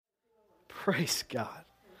Praise God.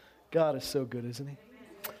 God is so good, isn't He?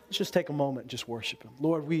 Let's just take a moment and just worship Him.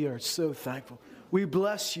 Lord, we are so thankful. We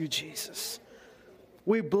bless you, Jesus.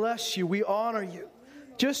 We bless you. We honor you.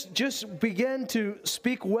 Just begin to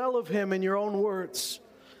speak well of Him in your own words.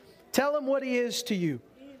 Tell Him what He is to you.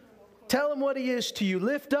 Tell Him what He is to you.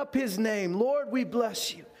 Lift up His name. Lord, we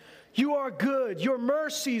bless you. You are good. Your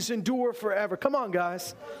mercies endure forever. Come on,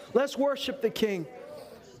 guys. Let's worship the King.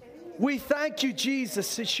 We thank you,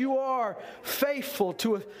 Jesus, that you are faithful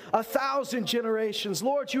to 1,000 generations.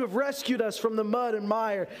 Lord, you have rescued us from the mud and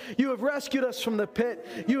mire. You have rescued us from the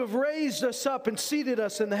pit. You have raised us up and seated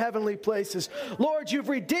us in the heavenly places. Lord, you've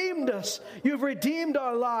redeemed us. You've redeemed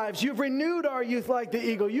our lives. You've renewed our youth like the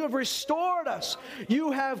eagle. You have restored us. You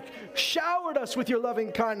have showered us with your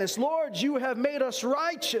loving kindness. Lord, you have made us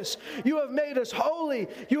righteous. You have made us holy.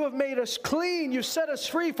 You have made us clean. You set us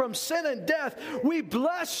free from sin and death. We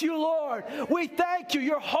bless you, Lord. We thank you.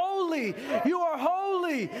 You're holy. You are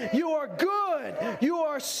holy. You are good. You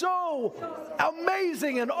are so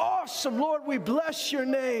amazing and awesome. Lord, we bless your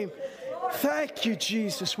name. Thank you,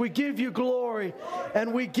 Jesus. We give you glory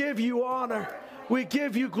and we give you honor. We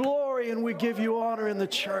give you glory and we give you honor in the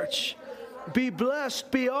church. Be blessed,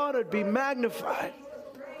 be honored, be magnified.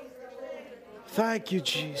 Thank you,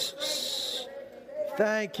 Jesus.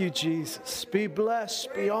 Thank you, Jesus. Be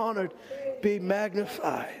blessed, be honored, be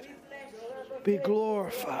magnified. Be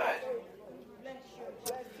glorified.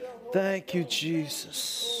 Thank you,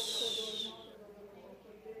 Jesus.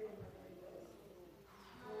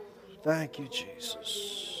 Thank you,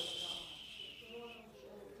 Jesus.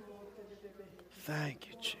 Thank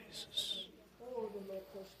you, Jesus.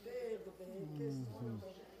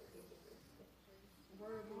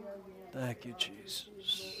 Thank you, Jesus.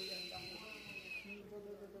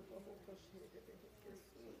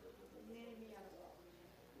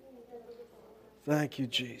 Thank you,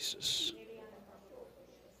 Jesus.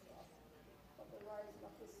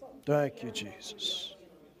 Thank you, Jesus.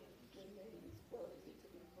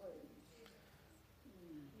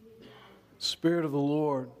 Spirit of the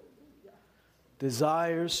Lord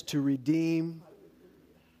desires to redeem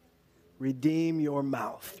your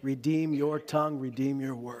mouth, redeem your tongue, redeem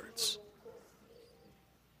your words.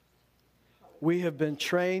 We have been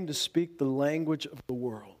trained to speak the language of the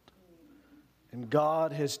world. And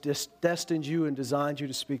God has destined you and designed you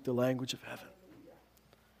to speak the language of heaven.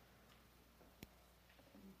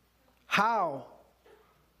 How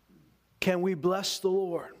can we bless the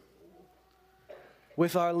Lord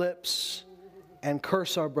with our lips and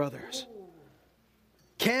curse our brothers?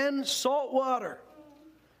 Can salt water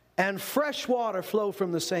and fresh water flow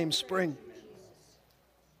from the same spring?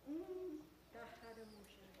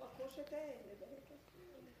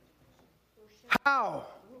 How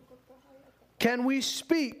can we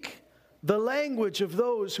speak the language of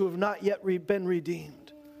those who have not yet been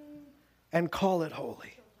redeemed and call it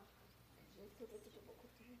holy?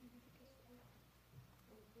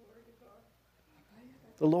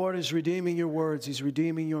 The Lord is redeeming your words. He's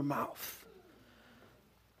redeeming your mouth.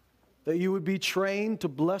 That you would be trained to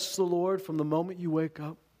bless the Lord from the moment you wake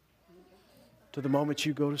up to the moment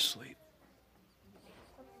you go to sleep.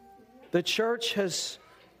 The church has,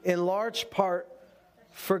 in large part,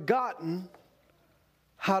 forgotten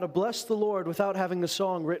how to bless the Lord without having a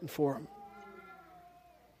song written for Him,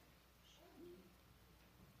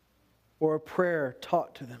 or a prayer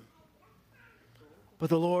taught to them.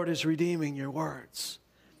 But the Lord is redeeming your words.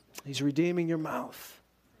 He's redeeming your mouth.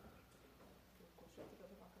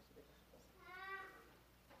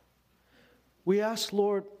 We ask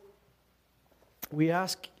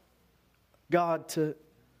God to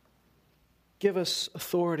give us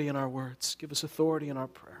authority in our words, give us authority in our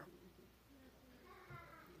prayer.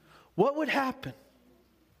 What would happen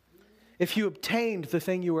if you obtained the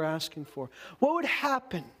thing you were asking for? What would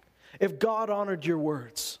happen if God honored your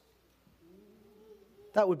words?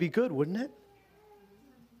 That would be good, wouldn't it?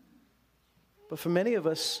 But for many of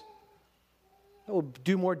us, that would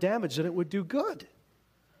do more damage than it would do good.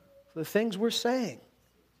 For the things we're saying,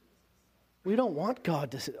 we don't want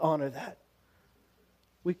God to honor that.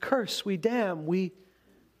 We curse, we damn, we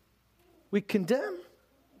condemn.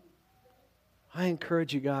 I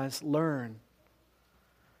encourage you guys, learn.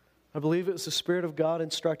 I believe it was the Spirit of God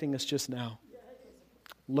instructing us just now.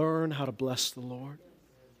 Learn how to bless the Lord.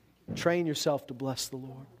 Train yourself to bless the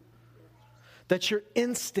Lord. That your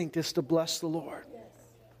instinct is to bless the Lord.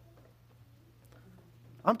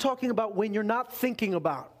 I'm talking about when you're not thinking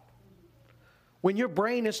about. When your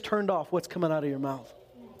brain is turned off, what's coming out of your mouth?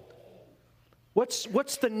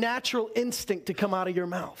 What's the natural instinct to come out of your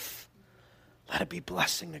mouth? Let it be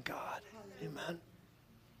blessing to God. Amen.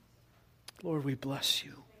 Lord, we bless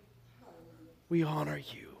you. We honor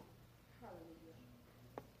you.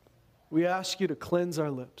 We ask you to cleanse our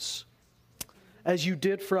lips, as you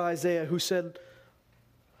did for Isaiah, who said,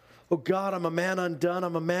 "Oh God, I'm a man undone.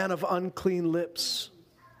 I'm a man of unclean lips."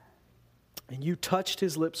 And you touched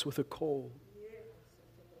his lips with a coal,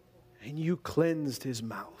 and you cleansed his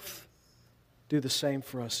mouth. Do the same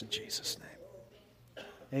for us in Jesus' name.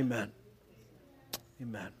 Amen.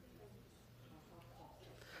 Amen.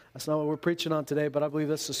 That's not what we're preaching on today, but I believe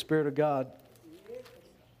that's the Spirit of God.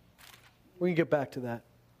 We can get back to that.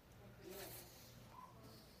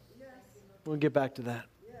 We'll get back to that.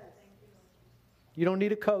 You don't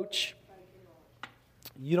need a coach.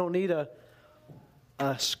 You don't need a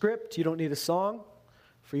script. You don't need a song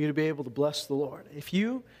for you to be able to bless the Lord. If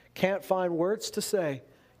you can't find words to say,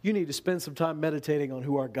 you need to spend some time meditating on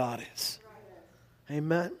who our God is.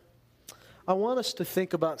 Amen. I want us to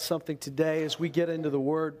think about something today as we get into the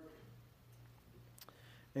Word.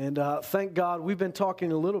 And thank God we've been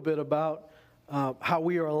talking a little bit about how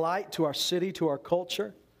we are a light to our city, to our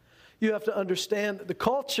culture. You have to understand that the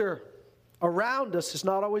culture around us is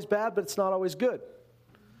not always bad, but it's not always good.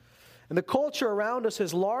 And the culture around us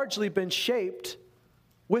has largely been shaped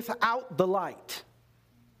without the light.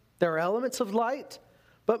 There are elements of light,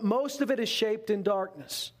 but most of it is shaped in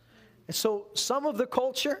darkness. And so some of the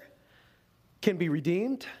culture can be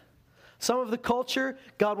redeemed. Some of the culture,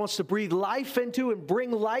 God wants to breathe life into and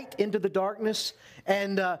bring light into the darkness,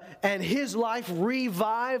 and His life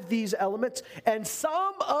revive these elements. And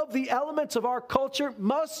some of the elements of our culture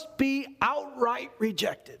must be outright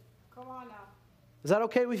rejected. Come on now. Is that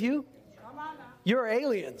okay with you? Come on now. You're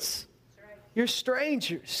aliens. You're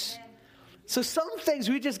strangers. So some things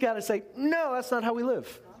we just got to say, no, that's not how we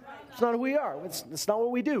live. It's not who we are. It's not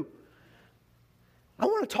what we do. I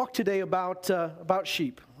want to talk today about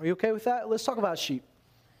sheep. Are you okay with that? Let's talk about sheep.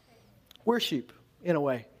 We're sheep, in a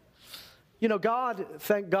way. You know, God,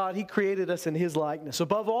 thank God, He created us in His likeness.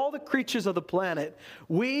 Above all the creatures of the planet,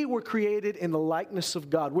 we were created in the likeness of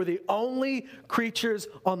God. We're the only creatures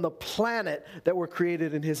on the planet that were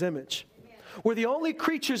created in His image. We're the only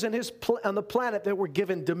creatures on the planet that were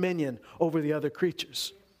given dominion over the other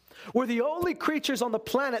creatures. We're the only creatures on the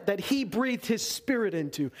planet that He breathed His Spirit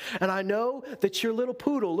into. And I know that your little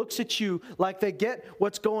poodle looks at you like they get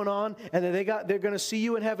what's going on and that they're going to see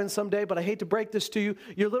you in heaven someday, but I hate to break this to you.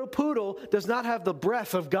 Your little poodle does not have the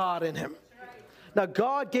breath of God in him. Now,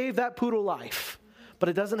 God gave that poodle life, but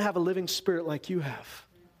it doesn't have a living spirit like you have.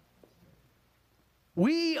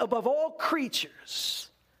 We, above all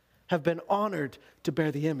creatures, have been honored to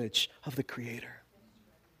bear the image of the Creator.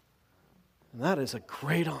 And that is a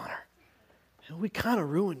great honor. And we kind of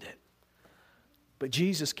ruined it. But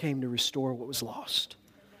Jesus came to restore what was lost,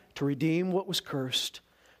 to redeem what was cursed,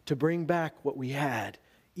 to bring back what we had,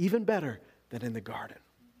 even better than in the garden.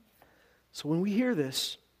 So when we hear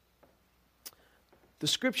this, the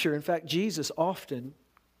Scripture, in fact, Jesus often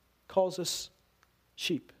calls us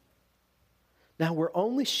sheep. Now, we're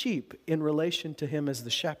only sheep in relation to Him as the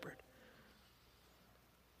shepherd.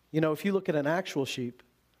 You know, if you look at an actual sheep,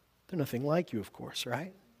 they're nothing like you, of course,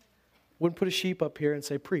 right? Wouldn't put a sheep up here and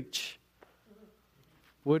say, preach.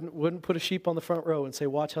 Wouldn't put a sheep on the front row and say,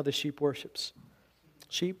 watch how the sheep worships.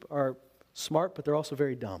 Sheep are smart, but they're also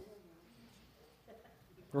very dumb.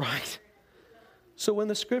 Right? So when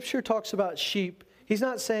the Scripture talks about sheep, He's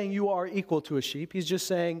not saying you are equal to a sheep. He's just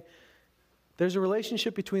saying there's a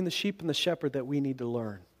relationship between the sheep and the shepherd that we need to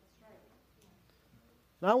learn.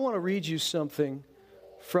 Now I want to read you something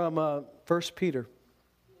from 1 Peter.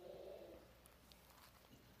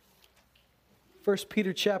 1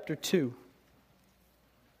 Peter chapter 2.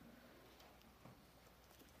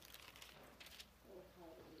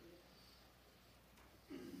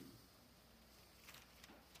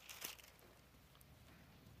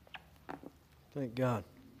 Thank God.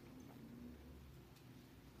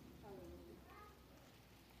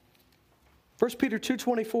 First Peter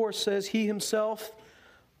 2:24 says, He Himself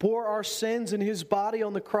bore our sins in His body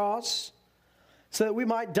on the cross, so that we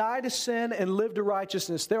might die to sin and live to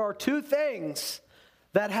righteousness. There are two things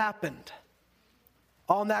that happened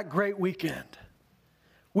on that great weekend.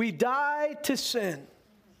 We died to sin,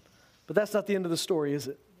 but that's not the end of the story, is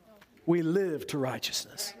it? We live to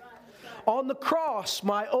righteousness. On the cross,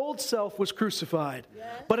 my old self was crucified,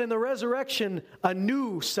 but in the resurrection, a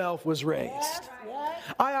new self was raised.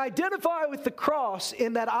 I identify with the cross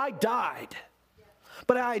in that I died.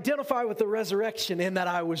 But I identify with the resurrection in that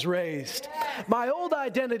I was raised. My old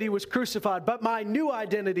identity was crucified, but my new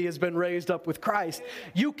identity has been raised up with Christ.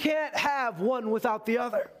 You can't have one without the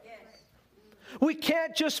other. We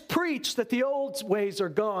can't just preach that the old ways are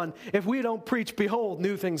gone if we don't preach, behold,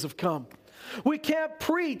 new things have come. We can't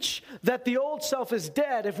preach that the old self is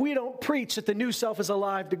dead if we don't preach that the new self is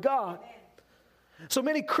alive to God. So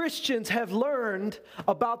many Christians have learned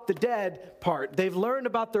about the dead part. They've learned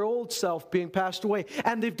about their old self being passed away.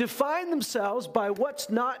 And they've defined themselves by what's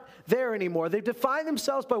not there anymore. They've defined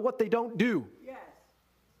themselves by what they don't do. Yes.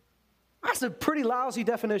 That's a pretty lousy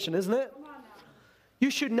definition, isn't it?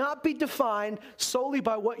 You should not be defined solely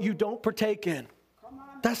by what you don't partake in.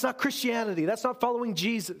 That's not Christianity. That's not following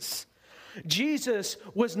Jesus. Jesus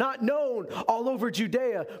was not known all over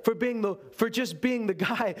Judea for just being the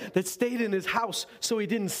guy that stayed in his house so he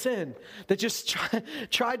didn't sin, that just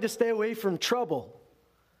tried to stay away from trouble.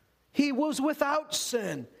 He was without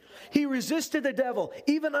sin. He resisted the devil.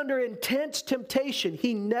 Even under intense temptation,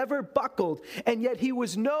 he never buckled. And yet he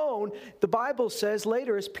was known, the Bible says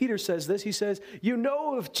later, as Peter says this, he says, you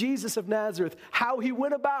know of Jesus of Nazareth, how he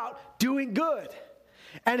went about doing good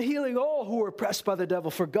and healing all who were oppressed by the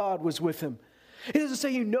devil, for God was with him. It doesn't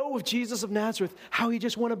say you know of Jesus of Nazareth, how he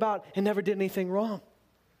just went about and never did anything wrong.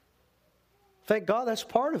 Thank God that's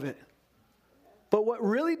part of it. But what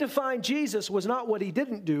really defined Jesus was not what he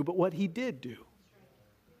didn't do, but what he did do.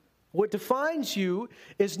 What defines you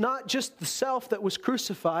is not just the self that was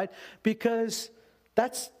crucified, because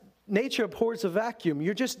that's nature abhors a vacuum.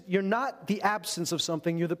 You're not the absence of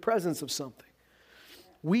something, you're the presence of something.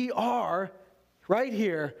 We are right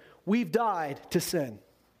here, we've died to sin.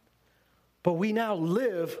 But we now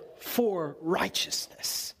live for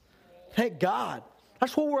righteousness. Thank God.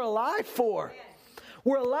 That's what we're alive for.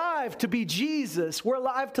 We're alive to be Jesus. We're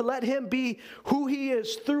alive to let him be who he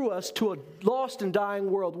is through us to a lost and dying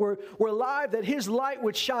world. We're alive that his light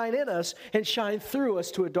would shine in us and shine through us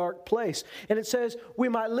to a dark place. And it says we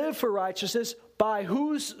might live for righteousness, by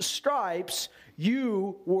whose stripes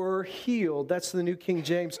you were healed. That's the New King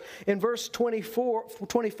James. In verse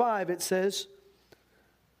 25 it says,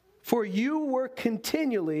 for you were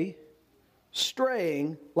continually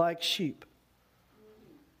straying like sheep.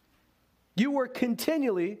 You were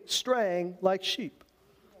continually straying like sheep.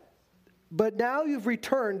 But now you've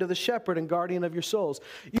returned to the shepherd and guardian of your souls.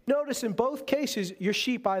 You notice in both cases, you're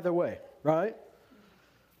sheep either way, right?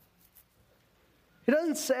 It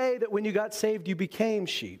doesn't say that when you got saved, you became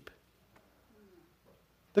sheep.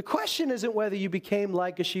 The question isn't whether you became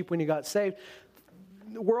like a sheep when you got saved.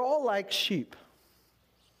 We're all like sheep.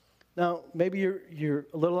 Now, maybe you're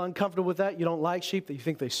a little uncomfortable with that. You don't like sheep, that you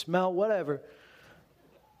think they smell, whatever.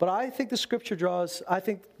 But I think the scripture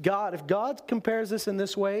if God compares this in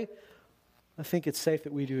this way, I think it's safe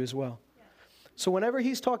that we do as well. Yeah. So whenever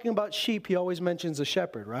he's talking about sheep, he always mentions a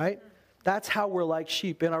shepherd, right? That's how we're like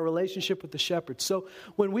sheep in our relationship with the shepherd. So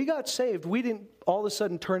when we got saved, we didn't all of a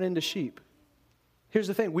sudden turn into sheep. Here's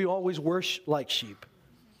the thing, we always were like sheep.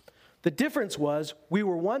 The difference was we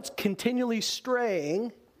were once continually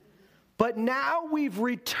straying, but now we've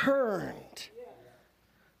returned.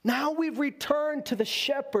 Now we've returned to the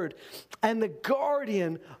shepherd and the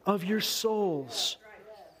guardian of your souls.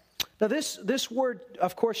 Now this word,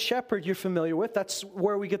 of course, shepherd you're familiar with. That's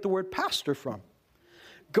where we get the word pastor from.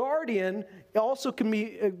 Guardian also can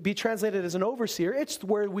be translated as an overseer. It's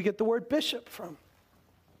where we get the word bishop from.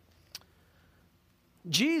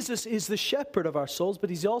 Jesus is the shepherd of our souls, but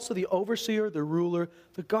he's also the overseer, the ruler,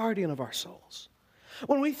 the guardian of our souls.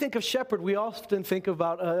 When we think of shepherd, we often think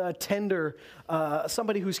about a tender,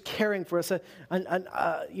 somebody who's caring for us,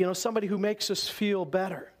 somebody who makes us feel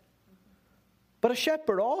better. But a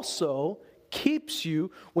shepherd also keeps you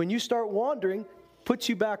when you start wandering, puts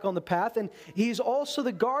you back on the path, and he's also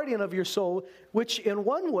the guardian of your soul, which in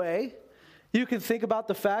one way, you can think about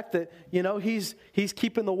the fact that, he's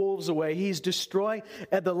keeping the wolves away. He's destroying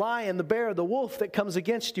the lion, the bear, the wolf that comes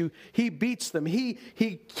against you. He beats them.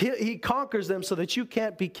 He conquers them so that you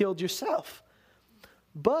can't be killed yourself.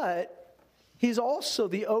 But he's also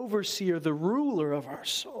the overseer, the ruler of our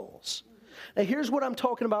souls. Now, here's what I'm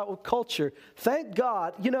talking about with culture. Thank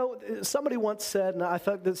God. Somebody once said, and I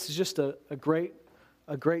thought this is just a great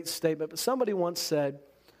statement, but somebody once said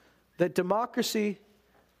that democracy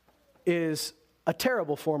is a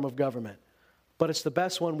terrible form of government, but it's the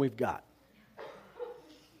best one we've got.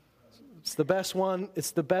 It's the best one. It's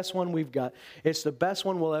the best one we've got. It's the best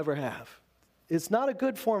one we'll ever have. It's not a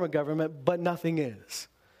good form of government, but nothing is.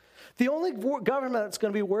 The only government that's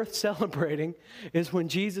going to be worth celebrating is when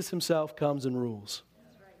Jesus himself comes and rules.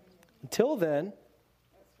 Until then,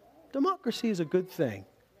 democracy is a good thing.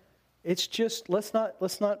 It's just, let's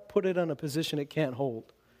not put it in a position it can't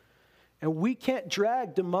hold. And we can't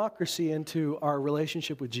drag democracy into our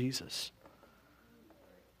relationship with Jesus.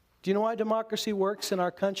 Do you know why democracy works in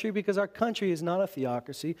our country? Because our country is not a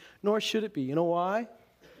theocracy, nor should it be. You know why?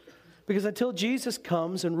 Because until Jesus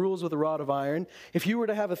comes and rules with a rod of iron, if you were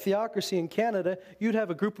to have a theocracy in Canada, you'd have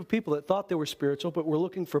a group of people that thought they were spiritual but were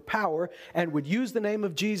looking for power and would use the name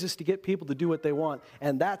of Jesus to get people to do what they want.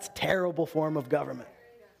 And that's a terrible form of government.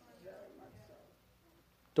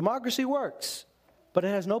 Democracy works, but it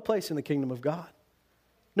has no place in the kingdom of God.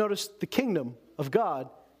 Notice the kingdom of God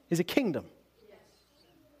is a kingdom.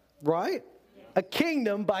 Right? A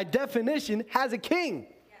kingdom, by definition, has a king.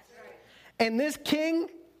 And this king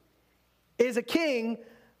is a king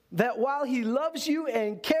that while he loves you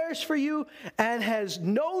and cares for you and has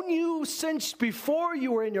known you since before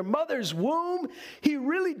you were in your mother's womb, he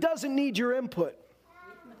really doesn't need your input.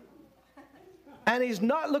 And he's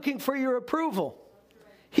not looking for your approval.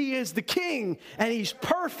 He is the king, and he's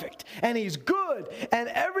perfect, and he's good, and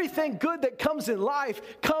everything good that comes in life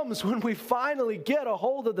comes when we finally get a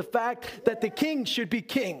hold of the fact that the king should be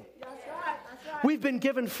king. We've been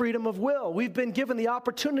given freedom of will. We've been given the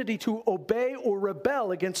opportunity to obey or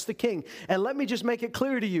rebel against the king. And let me just make it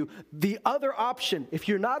clear to you, the other option, if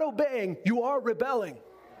you're not obeying, you are rebelling.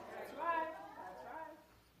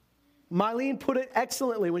 Mylene put it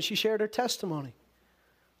excellently when she shared her testimony.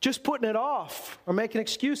 Just putting it off or making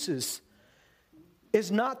excuses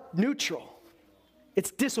is not neutral. It's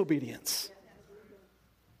disobedience.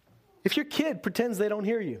 If your kid pretends they don't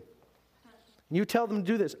hear you, and you tell them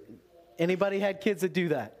to do this, anybody had kids that do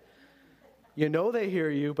that? You know they hear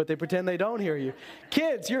you, but they pretend they don't hear you.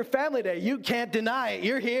 Kids, your family day, you can't deny it.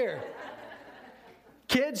 You're here.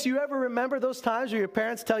 Kids, you ever remember those times where your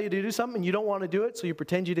parents tell you to do something and you don't want to do it, so you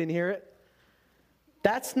pretend you didn't hear it?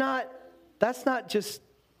 That's not just,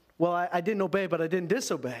 well, I didn't obey, but I didn't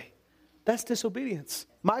disobey. That's disobedience.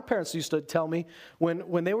 My parents used to tell me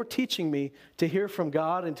when they were teaching me to hear from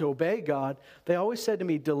God and to obey God, they always said to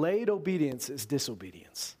me, delayed obedience is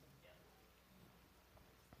disobedience.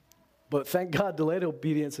 But thank God, delayed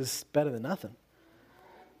obedience is better than nothing.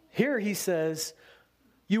 Here he says,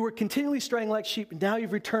 you were continually straying like sheep, and now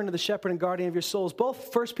you've returned to the shepherd and guardian of your souls.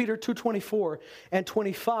 Both 1 Peter 2:24 and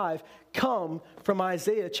 25 come from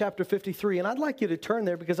Isaiah chapter 53. And I'd like you to turn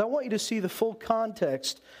there because I want you to see the full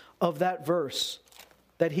context of that verse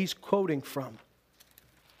that he's quoting from.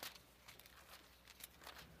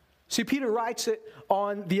 See, Peter writes it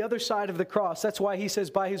on the other side of the cross. That's why he says,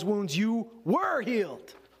 by his wounds you were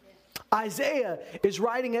healed. Isaiah is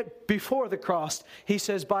writing it before the cross. He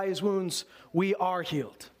says, by his wounds we are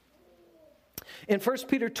healed. In 1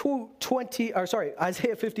 Peter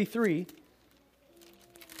Isaiah 53,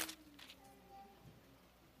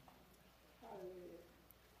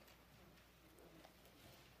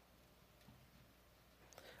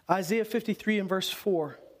 Isaiah 53 and verse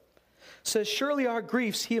 4 says, surely our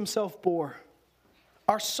griefs he himself bore,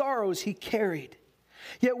 our sorrows he carried.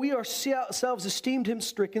 Yet we ourselves esteemed him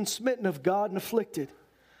stricken, smitten of God, and afflicted.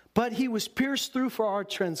 But he was pierced through for our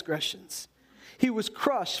transgressions. He was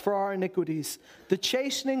crushed for our iniquities. The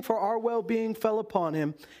chastening for our well-being fell upon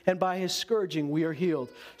him, and by his scourging we are healed.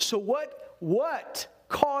 So what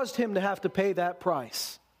caused him to have to pay that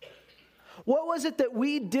price? What was it that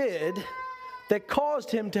we did that caused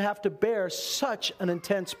him to have to bear such an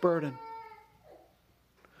intense burden?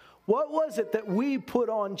 What was it that we put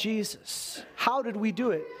on Jesus? How did we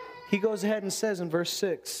do it? He goes ahead and says in verse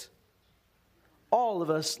 6, all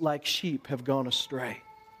of us like sheep have gone astray.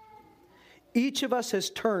 Each of us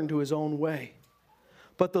has turned to his own way.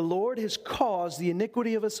 But the Lord has caused the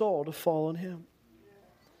iniquity of us all to fall on him.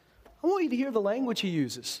 I want you to hear the language he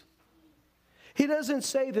uses. He doesn't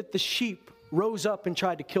say that the sheep rose up and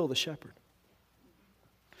tried to kill the shepherd.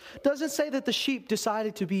 Doesn't say that the sheep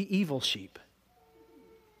decided to be evil sheep.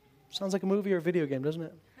 Sounds like a movie or a video game, doesn't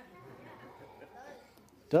it?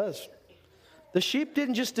 It does. The sheep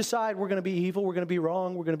didn't just decide we're going to be evil, we're going to be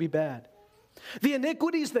wrong, we're going to be bad. The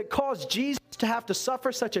iniquities that caused Jesus to have to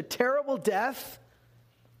suffer such a terrible death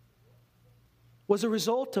was a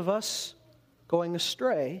result of us going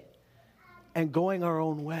astray and going our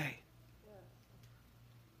own way.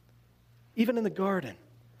 Even in the garden,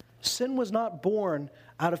 sin was not born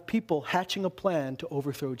out of people hatching a plan to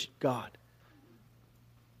overthrow God.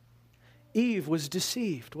 Eve was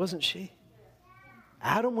deceived, wasn't she?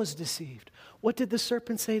 Adam was deceived. What did the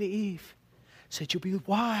serpent say to Eve? He said, you'll be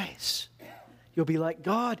wise. You'll be like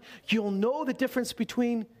God. You'll know the difference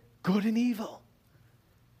between good and evil.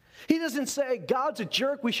 He doesn't say, God's a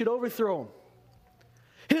jerk, we should overthrow him.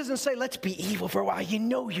 He doesn't say, let's be evil for a while. You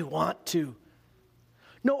know you want to.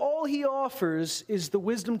 No, all he offers is the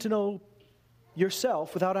wisdom to know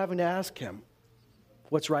yourself without having to ask him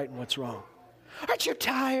what's right and what's wrong. Aren't you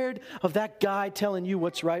tired of that guy telling you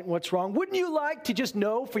what's right and what's wrong? Wouldn't you like to just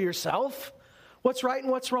know for yourself what's right and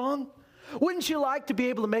what's wrong? Wouldn't you like to be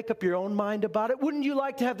able to make up your own mind about it? Wouldn't you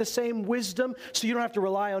like to have the same wisdom so you don't have to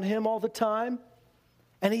rely on him all the time?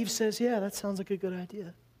 And Eve says, yeah, that sounds like a good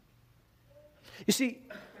idea. You see,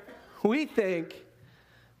 we think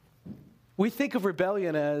of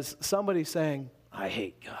rebellion as somebody saying, I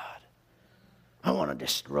hate God. I want to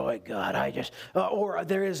destroy God. Or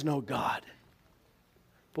there is no God.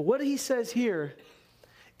 But what he says here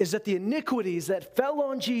is that the iniquities that fell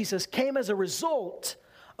on Jesus came as a result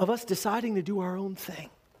of us deciding to do our own thing.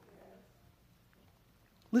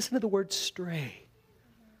 Listen to the word stray.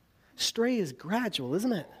 Stray is gradual,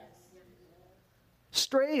 isn't it?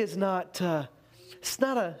 Stray is not, it's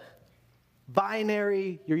not a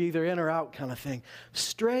binary, you're either in or out kind of thing.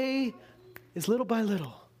 Stray is little by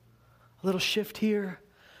little. A little shift here,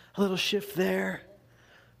 a little shift there.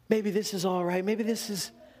 Maybe this is all right, maybe this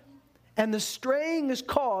is... And the straying is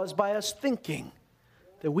caused by us thinking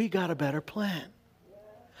that we got a better plan.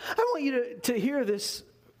 I want you to hear this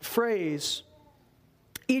phrase,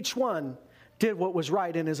 each one did what was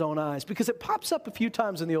right in his own eyes, because it pops up a few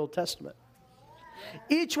times in the Old Testament.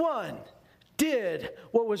 Each one did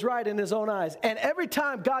what was right in his own eyes. And every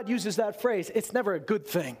time God uses that phrase, it's never a good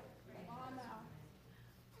thing.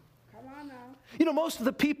 You know, most of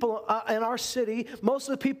the people in our city, most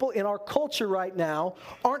of the people in our culture right now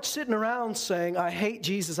aren't sitting around saying, I hate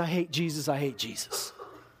Jesus, I hate Jesus, I hate Jesus.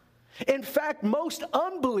 In fact, most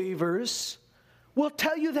unbelievers will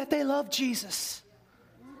tell you that they love Jesus.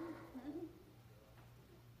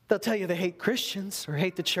 They'll tell you they hate Christians or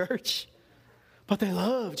hate the church, but they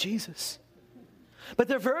love Jesus. But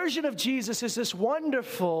their version of Jesus is this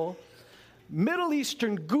wonderful Middle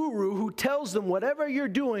Eastern guru who tells them whatever you're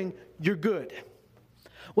doing, you're good.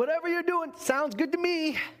 Whatever you're doing sounds good to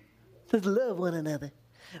me. Let's love one another.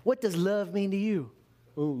 What does love mean to you?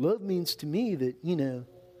 Well, love means to me that,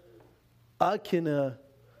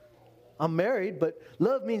 I'm married, but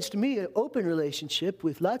love means to me an open relationship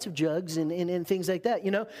with lots of drugs and things like that.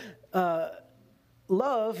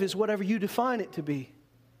 Love is whatever you define it to be.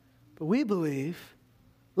 But we believe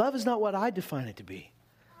love is not what I define it to be.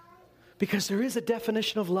 Because there is a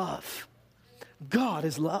definition of love. God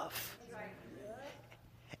is love.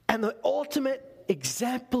 And the ultimate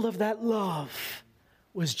example of that love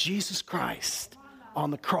was Jesus Christ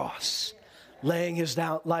on the cross, laying his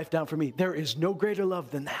life down for me. There is no greater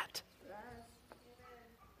love than that.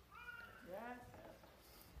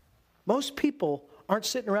 Most people aren't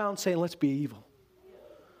sitting around saying, let's be evil.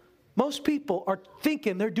 Most people are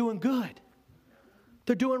thinking they're doing good.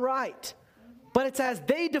 They're doing right. But it's as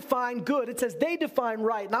they define good, it's as they define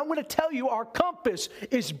right. And I'm going to tell you, our compass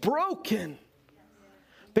is broken.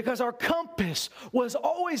 Because our compass was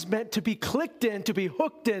always meant to be clicked in, to be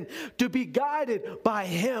hooked in, to be guided by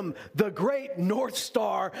him, the great North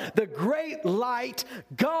Star, the great light.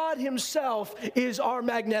 God himself is our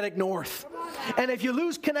magnetic north. And if you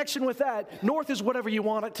lose connection with that, north is whatever you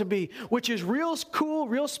want it to be, which is real cool,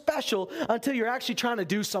 real special, until you're actually trying to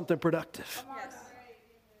do something productive.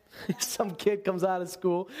 Some kid comes out of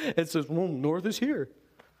school and says, well, north is here.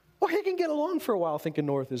 Well, he can get along for a while thinking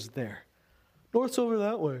north is there. North's over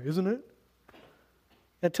that way, isn't it?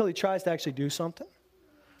 Until he tries to actually do something.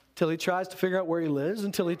 Until he tries to figure out where he lives.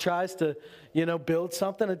 Until he tries to, build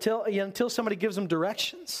something. Until somebody gives him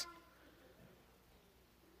directions.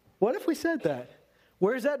 What if we said that?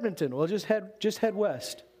 Where's Edmonton? Well, just head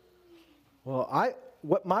west. Well,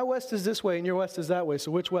 my west is this way and your west is that way,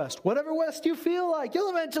 so which west? Whatever west you feel like. You'll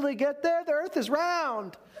eventually get there. The earth is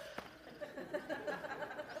round.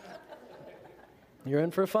 You're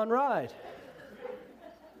in for a fun ride.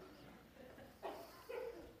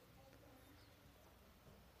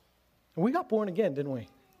 We got born again, didn't we?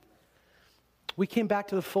 We came back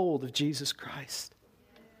to the fold of Jesus Christ.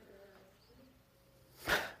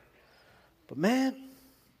 But man,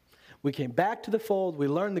 we came back to the fold. We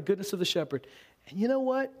learned the goodness of the shepherd. And you know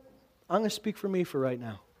what? I'm going to speak for me for right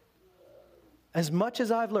now. As much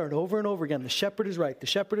as I've learned over and over again, the shepherd is right, the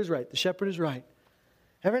shepherd is right, the shepherd is right.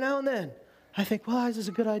 Every now and then, I think, well, this is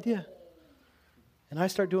a good idea. And I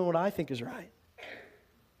start doing what I think is right.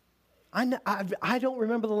 I don't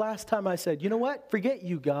remember the last time I said, you know what? Forget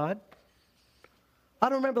you, God. I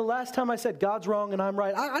don't remember the last time I said, God's wrong and I'm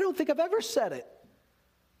right. I don't think I've ever said it.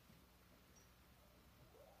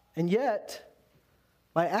 And yet,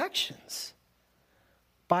 my actions,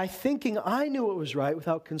 by thinking I knew it was right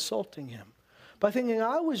without consulting him, by thinking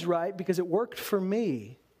I was right because it worked for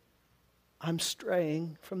me, I'm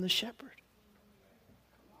straying from the shepherd.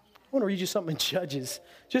 I want to read you something in Judges,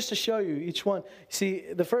 just to show you each one. See,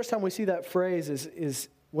 the first time we see that phrase is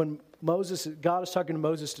when God is talking to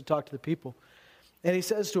Moses to talk to the people. And he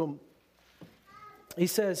says to him, he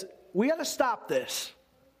says, we got to stop this.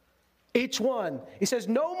 Each one. He says,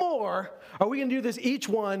 no more are we going to do this. Each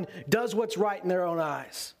one does what's right in their own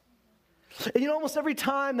eyes. And almost every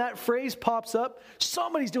time that phrase pops up,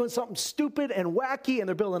 somebody's doing something stupid and wacky, and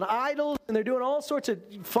they're building idols, and they're doing all sorts of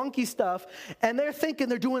funky stuff, and they're thinking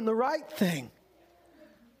they're doing the right thing.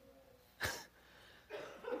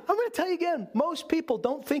 I'm going to tell you again, most people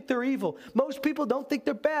don't think they're evil. Most people don't think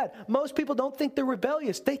they're bad. Most people don't think they're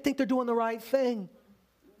rebellious. They think they're doing the right thing.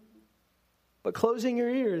 But closing your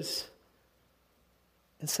ears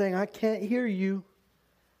and saying, I can't hear you,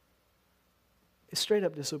 is straight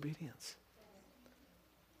up disobedience.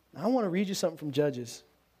 Now, I want to read you something from Judges.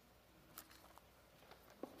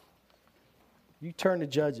 You turn to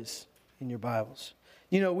Judges in your Bibles.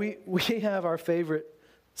 We have our favorite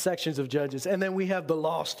sections of Judges, and then we have the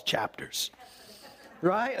lost chapters,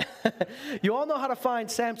 right? You all know how to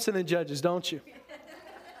find Samson in Judges, don't you?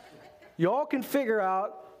 You all can figure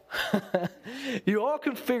out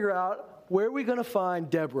where we're going to find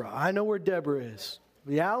Deborah. I know where Deborah is.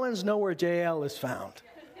 The Allens know where Jael is found.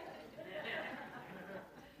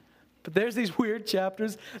 But there's these weird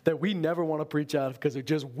chapters that we never want to preach out of because they're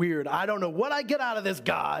just weird. I don't know what I get out of this,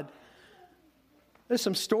 God. There's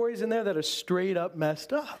some stories in there that are straight up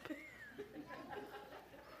messed up.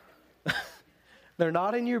 They're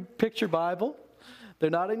not in your picture Bible. They're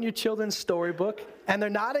not in your children's storybook. And they're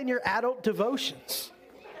not in your adult devotions.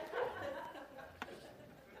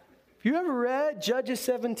 Have you ever read Judges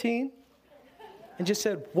 17 and just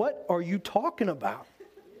said, what are you talking about?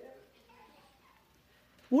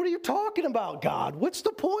 What are you talking about, God? What's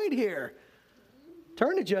the point here?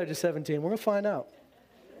 Turn to Judges 17. We're going to find out.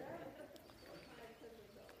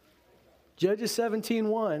 Judges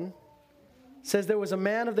 17:1 says there was a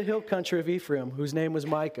man of the hill country of Ephraim whose name was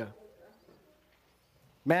Micah.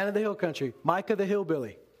 Man of the hill country. Micah the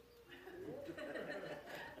hillbilly.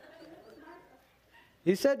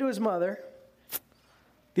 He said to his mother,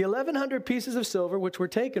 the 1,100 pieces of silver which were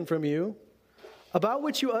taken from you, about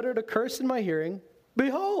which you uttered a curse in my hearing,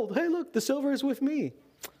 behold, hey, look, the silver is with me.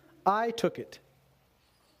 I took it.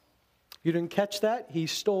 You didn't catch that? He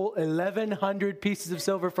stole 1,100 pieces of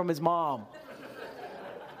silver from his mom.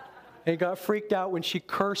 And he got freaked out when she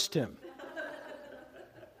cursed him.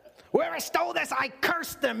 Whoever stole this, I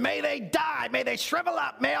cursed them. May they die. May they shrivel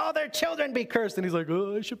up. May all their children be cursed. And he's like,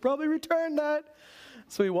 oh, I should probably return that.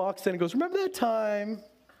 So he walks in and goes, remember that time?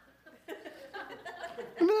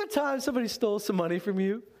 Remember that time somebody stole some money from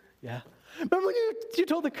you? Yeah. Remember when you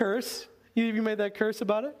told the curse? You made that curse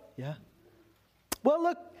about it? Yeah. Well,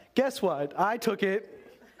 look, guess what? I took it.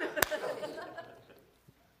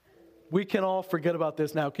 We can all forget about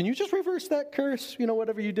this now. Can you just reverse that curse?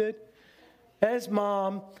 Whatever you did. His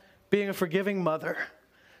mom, being a forgiving mother,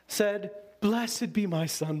 said, blessed be my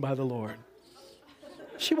son by the Lord.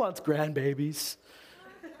 She wants grandbabies.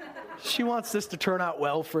 She wants this to turn out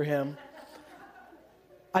well for him.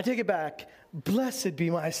 I take it back. Blessed be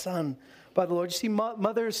my son by the Lord. You see,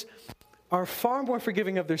 mothers are far more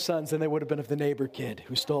forgiving of their sons than they would have been of the neighbor kid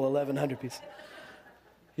who stole 1,100 pieces.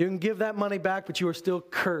 You can give that money back, but you are still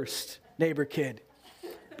cursed, neighbor kid.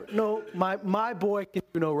 But no, my boy can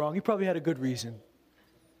do no wrong. He probably had a good reason.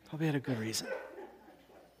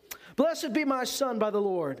 Blessed be my son by the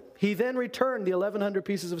Lord. He then returned the 1,100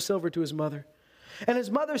 pieces of silver to his mother. And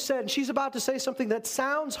his mother said, and she's about to say something that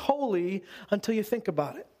sounds holy until you think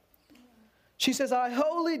about it. She says, I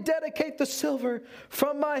wholly dedicate the silver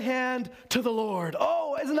from my hand to the Lord.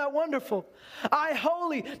 Oh, isn't that wonderful?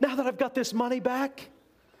 Now that I've got this money back,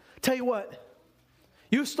 tell you what,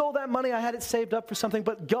 you stole that money, I had it saved up for something,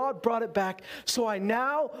 but God brought it back. So I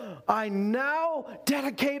now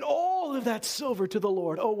dedicate all of that silver to the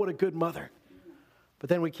Lord. Oh, what a good mother. But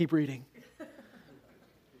then we keep reading.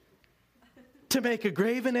 To make a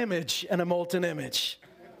graven image and a molten image.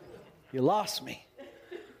 You lost me.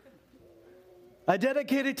 I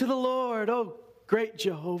dedicate it to the Lord, oh great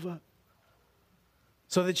Jehovah,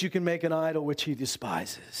 so that you can make an idol which he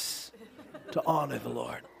despises, to honor the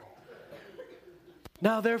Lord.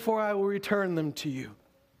 Now therefore I will return them to you.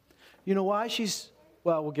 You know why?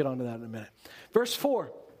 We'll get onto that in a minute. Verse 4.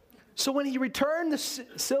 So when he returned the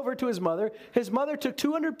silver to his mother took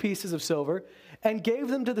 200 pieces of silver and gave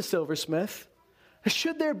them to the silversmith.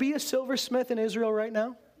 Should there be a silversmith in Israel right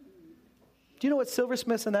now? Do you know what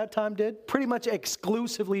silversmiths in that time did? Pretty much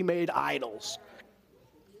exclusively made idols.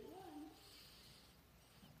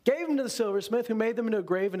 Gave them to the silversmith, who made them into a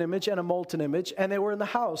graven image and a molten image, and they were in the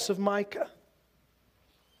house of Micah.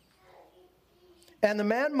 And the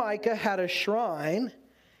man Micah had a shrine,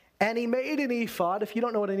 and he made an ephod. If you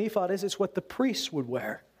don't know what an ephod is, it's what the priests would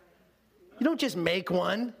wear. You don't just make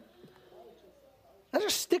one. Let's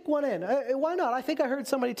just stick one in. Why not? I think I heard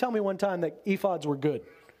somebody tell me one time that ephods were good,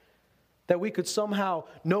 that we could somehow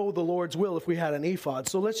know the Lord's will if we had an ephod.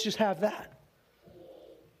 So let's just have that.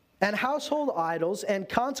 And household idols, and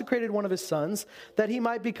consecrated one of his sons, that he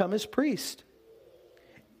might become his priest.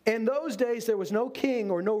 In those days there was no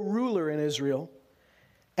king or no ruler in Israel,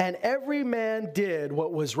 and every man did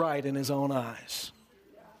what was right in his own eyes.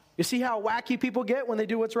 You see how wacky people get when they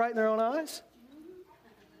do what's right in their own eyes?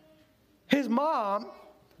 His mom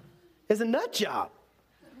is a nut job.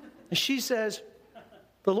 And she says,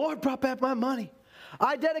 the Lord brought back my money.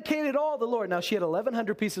 I dedicated all to the Lord. Now, she had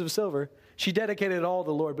 1,100 pieces of silver. She dedicated it all to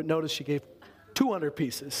the Lord, but notice she gave 200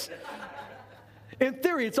 pieces. In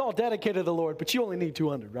theory, it's all dedicated to the Lord, but you only need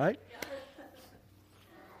 200, right?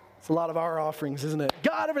 It's a lot of our offerings, isn't it?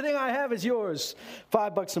 God, everything I have is yours.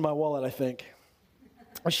 $5 in my wallet, I think.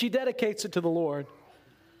 She dedicates it to the Lord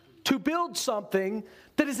to build something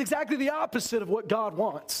that is exactly the opposite of what God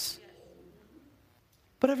wants.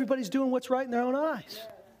 But everybody's doing what's right in their own eyes.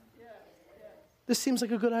 This seems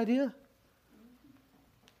like a good idea.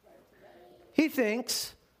 He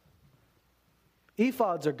thinks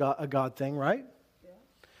ephods are a God thing, right?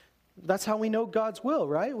 That's how we know God's will,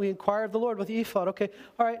 right? We inquire of the Lord with the ephod. Okay,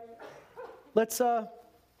 all right, let's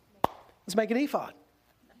make an ephod.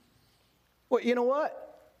 Well, you know what?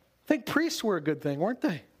 I think priests were a good thing, weren't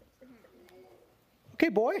they? Okay,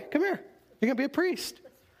 boy, come here. You're going to be a priest.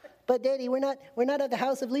 But Daddy, we're not at the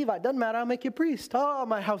house of Levi. Doesn't matter, I'll make you a priest. Oh,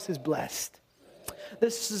 my house is blessed.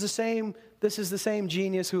 This is the same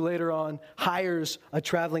genius who later on hires a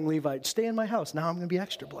traveling Levite. Stay in my house. Now I'm going to be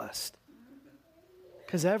extra blessed.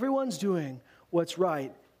 Because everyone's doing what's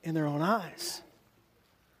right in their own eyes.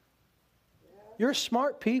 You're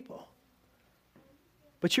smart people.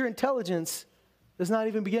 But your intelligence does not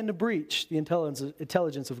even begin to breach the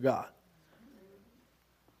intelligence of God.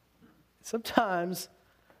 Sometimes,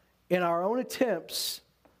 in our own attempts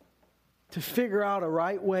to figure out a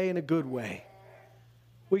right way and a good way,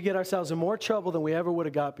 we get ourselves in more trouble than we ever would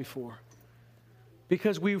have got before.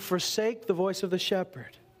 Because we forsake the voice of the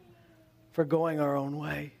shepherd for going our own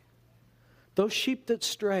way. Those sheep that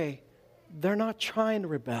stray, they're not trying to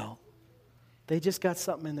rebel. They just got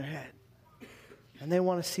something in their head. And they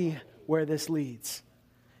want to see where this leads.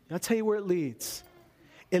 And I'll tell you where it leads.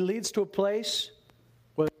 It leads to a place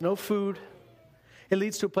where there's no food. It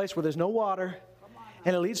leads to a place where there's no water.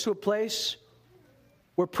 And it leads to a place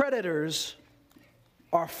where predators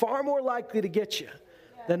are far more likely to get you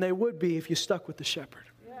than they would be if you stuck with the shepherd.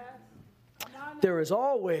 There is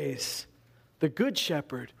always the good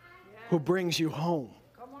shepherd who brings you home.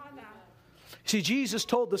 See, Jesus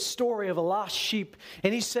told the story of a lost sheep,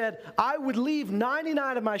 and he said, I would leave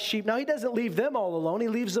 99 of my sheep. Now, he doesn't leave them all alone. He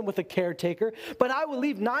leaves them with a caretaker. But I will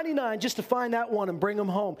leave 99 just to find that one and bring them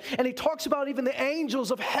home. And he talks about even the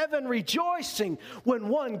angels of heaven rejoicing when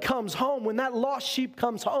one comes home, when that lost sheep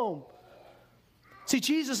comes home. See,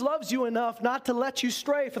 Jesus loves you enough not to let you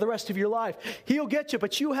stray for the rest of your life. He'll get you,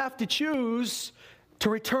 but you have to choose to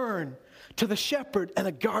return to the shepherd and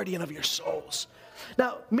the guardian of your souls.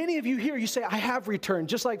 Now, many of you here, you say, I have returned.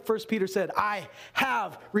 Just like 1 Peter said, I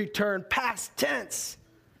have returned, past tense.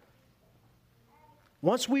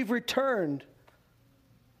 Once we've returned,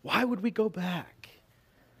 why would we go back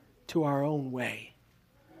to our own way,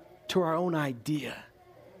 to our own idea?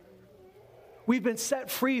 We've been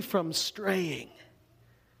set free from straying.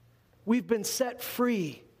 We've been set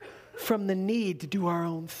free from the need to do our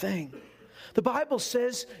own thing. The Bible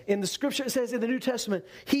says, in the scripture, it says in the New Testament,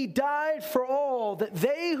 He died for all that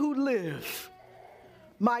they who live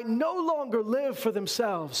might no longer live for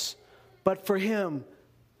themselves, but for Him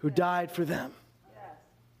who died for them.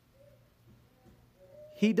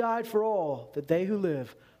 He died for all that they who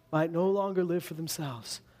live might no longer live for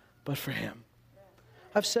themselves, but for Him.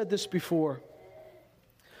 I've said this before,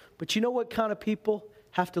 but you know what kind of people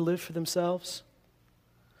have to live for themselves?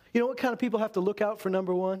 You know what kind of people have to look out for,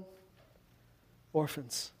 number one?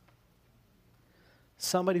 Orphans.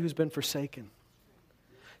 Somebody who's been forsaken.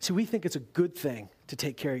 See, we think it's a good thing to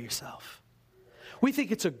take care of yourself. We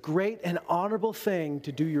think it's a great and honorable thing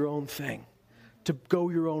to do your own thing, to go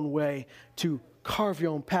your own way, to carve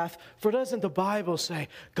your own path. For doesn't the Bible say,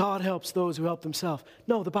 God helps those who help themselves?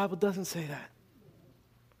 No, the Bible doesn't say that.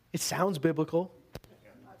 It sounds biblical,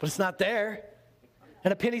 but it's not there.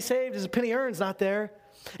 And a penny saved is a penny earned is not there.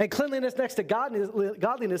 And cleanliness next to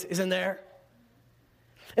godliness isn't there.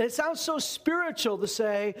 And it sounds so spiritual to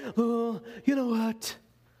say, oh, you know what?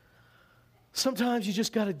 Sometimes you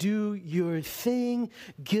just got to do your thing.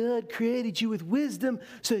 God created you with wisdom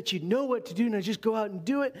so that you know what to do. Now just go out and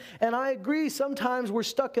do it. And I agree, sometimes we're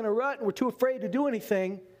stuck in a rut and we're too afraid to do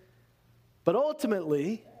anything. But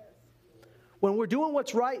ultimately, when we're doing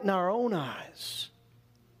what's right in our own eyes,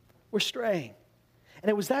 we're straying. And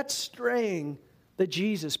it was that straying that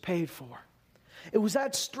Jesus paid for. It was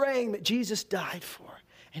that straying that Jesus died for.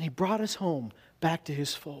 And he brought us home back to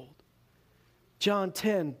his fold. John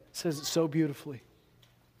 10 says it so beautifully.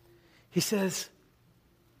 He says,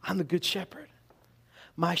 I'm the good shepherd.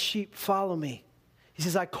 My sheep follow me. He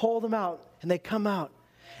says, I call them out and they come out.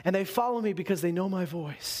 And they follow me because they know my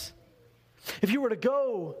voice. If you were to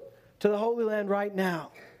go to the Holy Land right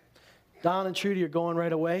now, Don and Trudy are going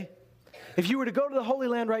right away. If you were to go to the Holy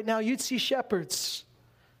Land right now, you'd see shepherds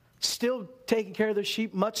still taking care of their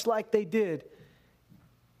sheep, much like they did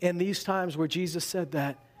in these times where Jesus said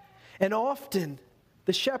that. And often,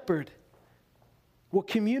 the shepherd will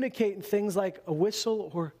communicate in things like a whistle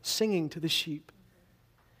or singing to the sheep.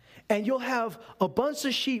 And you'll have a bunch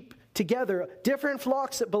of sheep together, different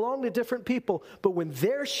flocks that belong to different people. But when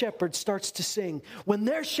their shepherd starts to sing, when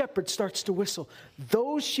their shepherd starts to whistle,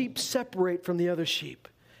 those sheep separate from the other sheep.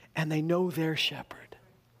 And they know their shepherd.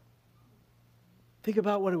 Think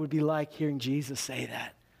about what it would be like hearing Jesus say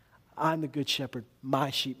that. I'm the good shepherd. My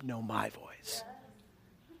sheep know my voice.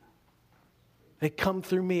 They come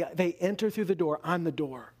through me. They enter through the door. I'm the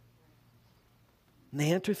door. And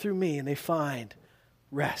they enter through me and they find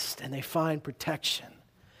rest and they find protection.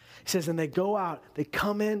 He says, and they go out, they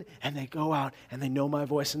come in and they go out and they know my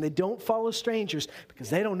voice. And they don't follow strangers because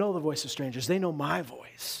they don't know the voice of strangers. They know my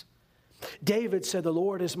voice. David said, the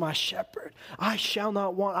Lord is my shepherd. I shall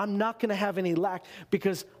not want. I'm not going to have any lack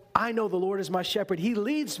because I know the Lord is my shepherd. He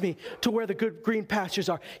leads me to where the good green pastures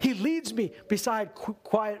are. He leads me beside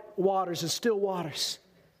quiet waters and still waters.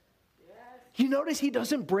 You notice he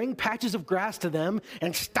doesn't bring patches of grass to them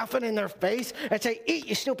and stuff it in their face and say, eat,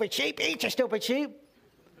 you stupid sheep, eat, you stupid sheep.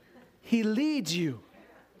 He leads you.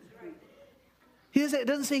 It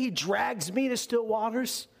doesn't say he drags me to still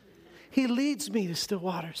waters. He leads me to still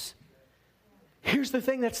waters. Here's the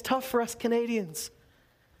thing that's tough for us Canadians.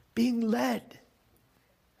 Being led.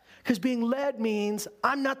 Because being led means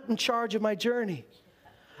I'm not in charge of my journey.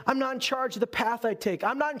 I'm not in charge of the path I take.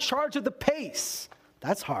 I'm not in charge of the pace.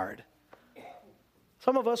 That's hard.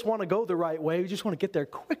 Some of us want to go the right way. We just want to get there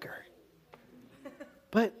quicker.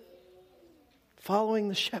 But following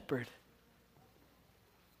the shepherd.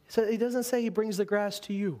 So he doesn't say he brings the grass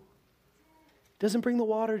to you. He doesn't bring the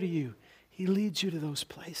water to you. He leads you to those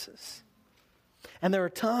places. And there are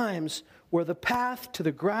times where the path to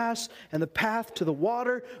the grass and the path to the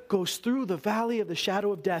water goes through the valley of the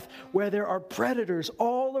shadow of death, where there are predators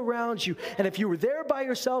all around you. And if you were there by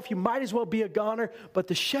yourself, you might as well be a goner. But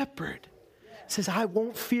the shepherd says, I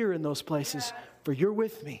won't fear in those places, for you're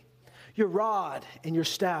with me. Your rod and your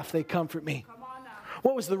staff, they comfort me.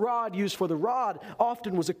 What was the rod used for? The rod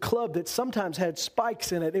often was a club that sometimes had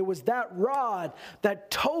spikes in it. It was that rod that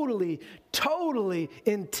totally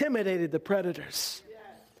intimidated the predators.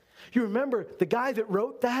 You remember the guy that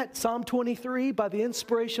wrote that, Psalm 23, by the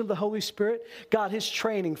inspiration of the Holy Spirit, got his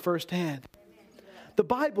training firsthand. The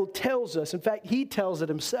Bible tells us, in fact, he tells it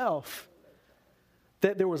himself,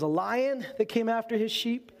 that there was a lion that came after his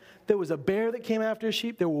sheep, there was a bear that came after his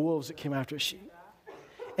sheep, there were wolves that came after his sheep.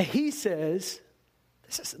 And he says,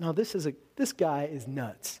 this guy is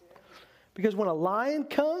nuts. Because when a lion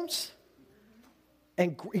comes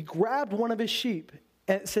and he grabbed one of his sheep,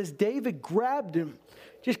 and it says David grabbed him,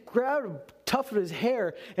 just grabbed him, tufted his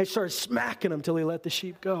hair, and started smacking him till he let the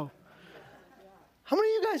sheep go. How many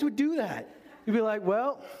of you guys would do that? You'd be like,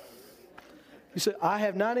 well, you said, I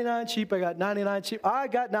have 99 sheep, I got 99 sheep. I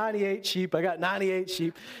got 98 sheep, I got 98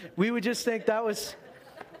 sheep. We would just think that was,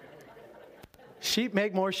 sheep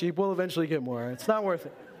make more sheep, we'll eventually get more. It's not worth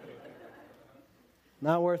it.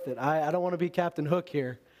 Not worth it. I don't want to be Captain Hook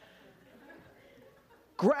here.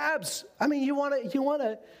 Grabs, you want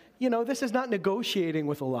to, this is not negotiating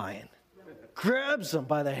with a lion. Grabs him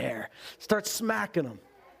by the hair, starts smacking him,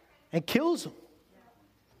 and kills him.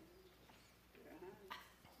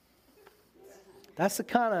 That's the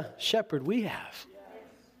kind of shepherd we have.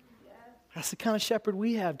 That's the kind of shepherd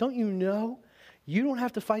we have. Don't you know? You don't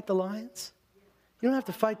have to fight the lions. You don't have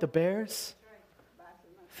to fight the bears.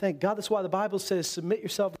 Thank God. That's why the Bible says, submit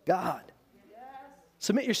yourself to God.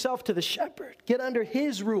 Submit yourself to the shepherd. Get under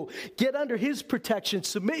his rule. Get under his protection.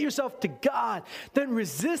 Submit yourself to God. Then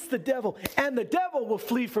resist the devil, and the devil will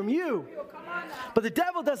flee from you. But the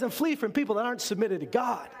devil doesn't flee from people that aren't submitted to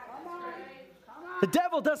God. The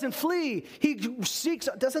devil doesn't flee. He seeks.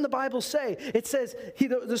 Doesn't the Bible say? It says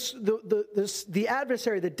the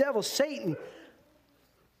adversary, the devil, Satan,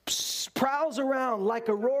 prowls around like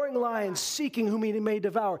a roaring lion, seeking whom he may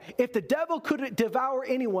devour. If the devil could devour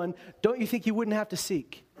anyone, don't you think he wouldn't have to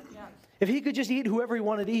seek? Yeah. If he could just eat whoever he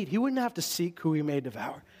wanted to eat, he wouldn't have to seek who he may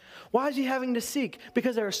devour. Why is he having to seek?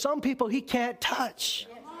 Because there are some people he can't touch.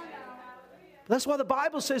 That's why the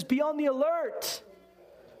Bible says, be on the alert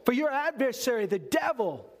for your adversary, the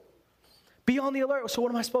devil. Be on the alert. So what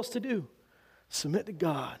am I supposed to do? Submit to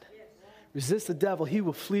God. Resist the devil. He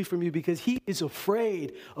will flee from you because he is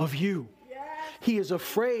afraid of you. He is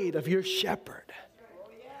afraid of your shepherd.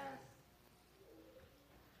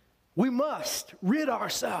 We must rid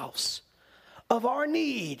ourselves of our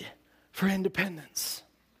need for independence.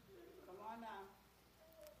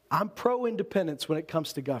 I'm pro-independence when it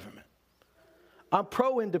comes to government. I'm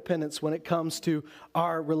pro-independence when it comes to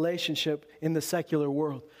our relationship in the secular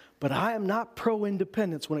world. But I am not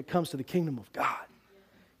pro-independence when it comes to the kingdom of God.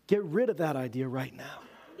 Get rid of that idea right now.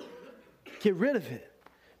 Get rid of it.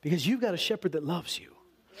 Because you've got a shepherd that loves you.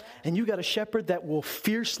 And you've got a shepherd that will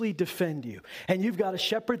fiercely defend you. And you've got a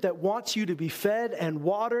shepherd that wants you to be fed and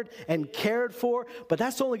watered and cared for. But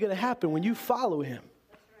that's only going to happen when you follow him.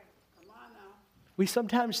 We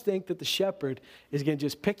sometimes think that the shepherd is going to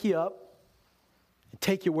just pick you up and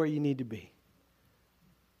take you where you need to be.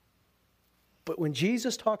 But when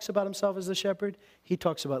Jesus talks about himself as the shepherd, he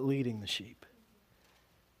talks about leading the sheep.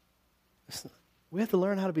 We have to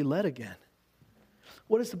learn how to be led again.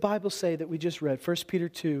 What does the Bible say that we just read? 1 Peter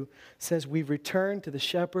 2 says we've returned to the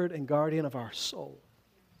shepherd and guardian of our soul.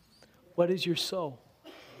 What is your soul?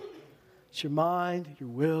 It's your mind, your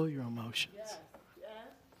will, your emotions.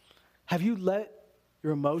 Have you let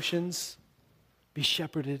your emotions be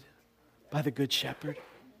shepherded by the good shepherd?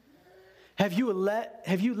 Have you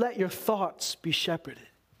let your thoughts be shepherded?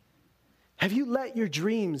 Have you let your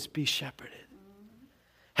dreams be shepherded?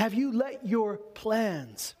 Have you let your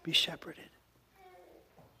plans be shepherded?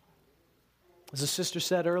 As the sister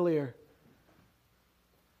said earlier,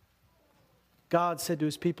 God said to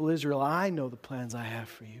his people Israel, I know the plans I have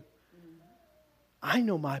for you. I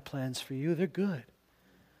know my plans for you. They're good.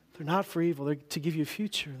 They're not for evil. They're to give you a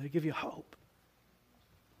future. They give you hope.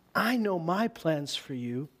 I know my plans for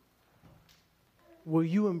you. Will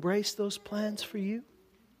you embrace those plans for you?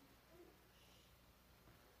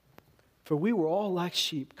 For we were all like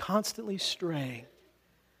sheep, constantly straying.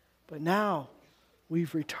 But now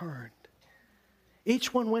we've returned.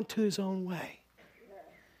 Each one went to his own way.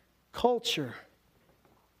 Culture.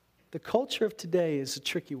 The culture of today is a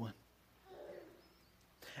tricky one.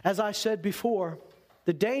 As I said before,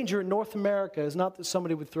 the danger in North America is not that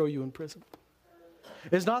somebody would throw you in prison.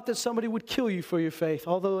 It's not that somebody would kill you for your faith,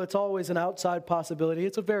 although it's always an outside possibility.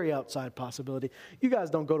 It's a very outside possibility. You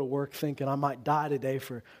guys don't go to work thinking, I might die today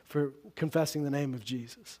for confessing the name of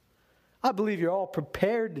Jesus. I believe you're all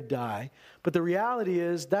prepared to die, but the reality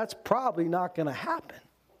is that's probably not going to happen.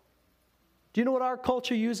 Do you know what our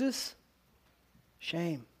culture uses?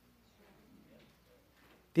 Shame.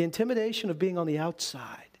 The intimidation of being on the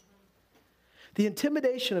outside. The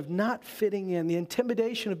intimidation of not fitting in. The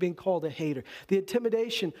intimidation of being called a hater. The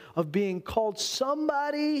intimidation of being called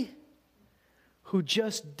somebody who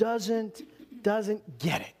just doesn't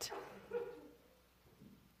get it.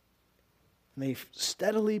 And they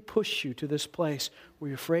steadily push you to this place where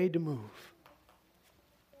you're afraid to move.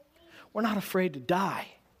 We're not afraid to die,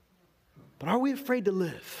 but are we afraid to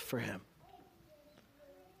live for him?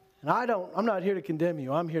 And I'm not here to condemn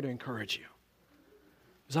you. I'm here to encourage you.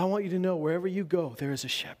 Because I want you to know wherever you go, there is a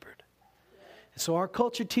shepherd. And so our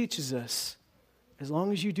culture teaches us, as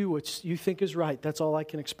long as you do what you think is right, that's all I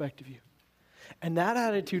can expect of you. And that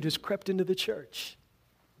attitude has crept into the church.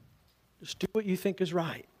 Just do what you think is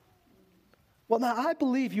right. Well, now, I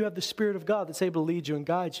believe you have the Spirit of God that's able to lead you and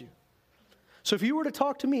guide you. So if you were to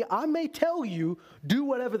talk to me, I may tell you, do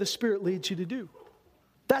whatever the Spirit leads you to do.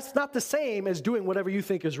 That's not the same as doing whatever you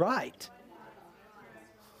think is right.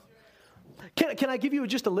 Can I give you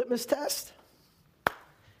just a litmus test?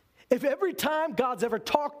 If every time God's ever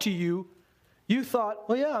talked to you, you thought,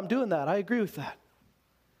 well, yeah, I'm doing that. I agree with that.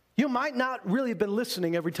 You might not really have been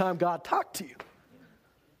listening every time God talked to you.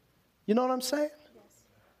 You know what I'm saying? Yes.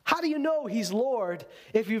 How do you know he's Lord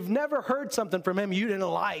if you've never heard something from him you didn't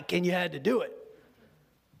like and you had to do it?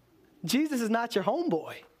 Jesus is not your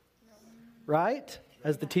homeboy, right?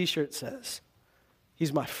 As the t-shirt says.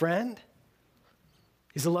 He's my friend.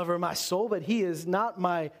 He's the lover of my soul, but he is not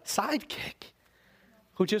my sidekick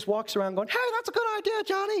who just walks around going, hey, that's a good idea,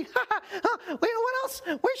 Johnny. You know what else?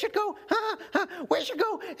 We should go. We should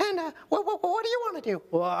go. And what do you want to do?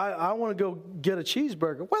 Well, I want to go get a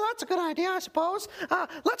cheeseburger. Well, that's a good idea, I suppose.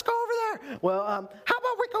 Let's go over there. Well, how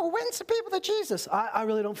about we go win some people to Jesus? I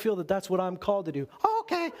really don't feel that that's what I'm called to do. Oh,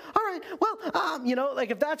 okay. All right. Well,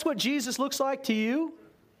 like if that's what Jesus looks like to you,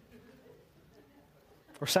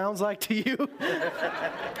 or sounds like to you.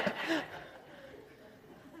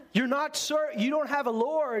 You don't have a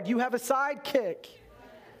Lord, you have a sidekick.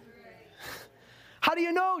 How do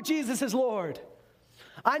you know Jesus is Lord?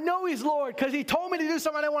 I know He's Lord because He told me to do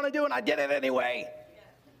something I didn't want to do and I did it anyway.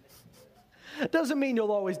 Doesn't mean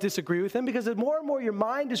you'll always disagree with Him, because the more and more your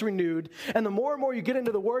mind is renewed and the more you get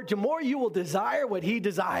into the Word, the more you will desire what He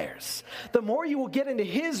desires. The more you will get into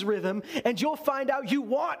His rhythm, and you'll find out you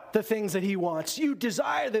want the things that He wants. You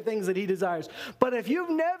desire the things that He desires. But if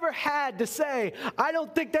you've never had to say, I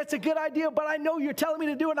don't think that's a good idea, but I know you're telling me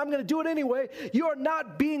to do it, I'm going to do it anyway, you are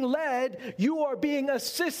not being led, you are being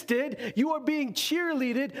assisted, you are being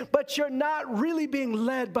cheerleaded, but you're not really being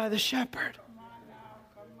led by the shepherd.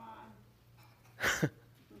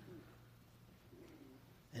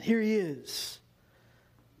 And here He is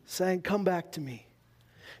saying, come back to me.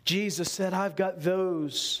 Jesus said, I've got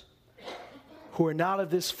those who are not of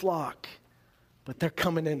this flock, but they're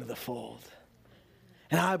coming into the fold.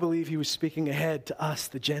 And I believe He was speaking ahead to us,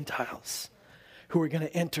 the Gentiles, who are going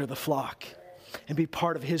to enter the flock and be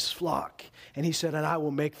part of His flock. And He said, and I will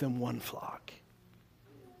make them one flock.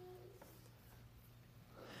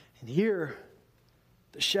 And here,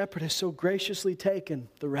 the shepherd has so graciously taken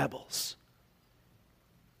the rebels.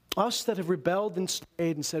 Us that have rebelled and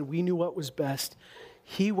strayed and said we knew what was best.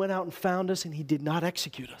 He went out and found us, and He did not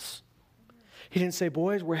execute us. He didn't say,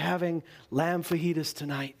 boys, we're having lamb fajitas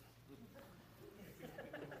tonight.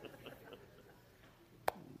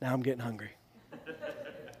 Now I'm getting hungry.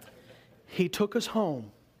 He took us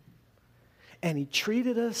home, and He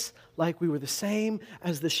treated us like we were the same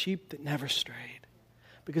as the sheep that never strayed.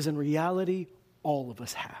 Because in reality, all of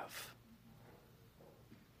us have.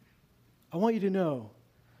 I want you to know,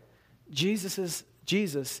 Jesus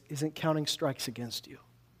isn't counting strikes against you.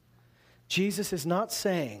 Jesus is not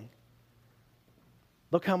saying,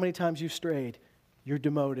 look how many times you've strayed. You're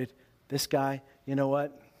demoted. This guy, you know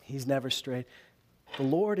what? He's never strayed. The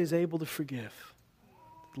Lord is able to forgive.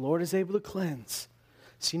 The Lord is able to cleanse.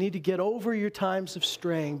 So you need to get over your times of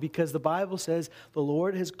straying, because the Bible says the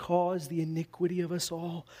Lord has caused the iniquity of us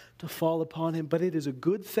all to fall upon Him. But it is a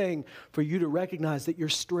good thing for you to recognize that your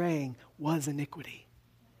straying was iniquity.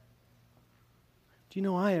 Do you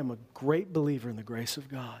know I am a great believer in the grace of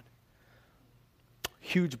God?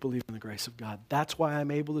 Huge believer in the grace of God. That's why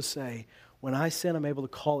I'm able to say, when I sin, I'm able to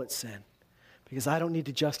call it sin. Because I don't need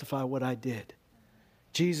to justify what I did.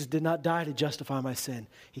 Jesus did not die to justify my sin.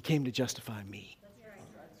 He came to justify me.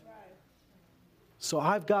 So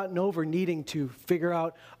I've gotten over needing to figure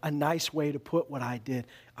out a nice way to put what I did.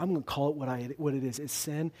 I'm going to call it what it is. It's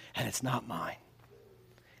sin, and it's not mine.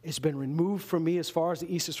 It's been removed from me as far as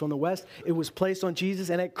the east is from the west. It was placed on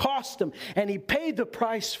Jesus, and it cost Him, and He paid the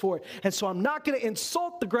price for it. And so I'm not going to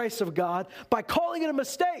insult the grace of God by calling it a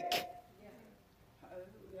mistake.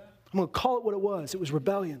 I'm going to call it what it was. It was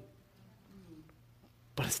rebellion.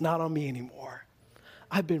 But it's not on me anymore.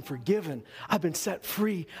 I've been forgiven. I've been set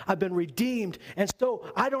free. I've been redeemed. And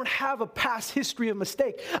so I don't have a past history of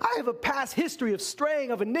mistake. I have a past history of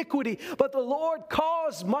straying, of iniquity. But the Lord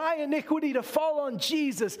caused my iniquity to fall on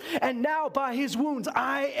Jesus. And now by His wounds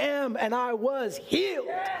I am and I was healed.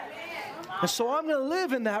 And so I'm going to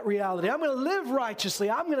live in that reality. I'm going to live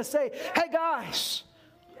righteously. I'm going to say, hey guys,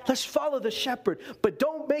 let's follow the shepherd, but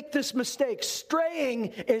don't make this mistake. Straying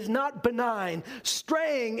is not benign.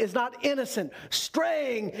 Straying is not innocent.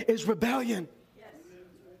 Straying is rebellion. Yes.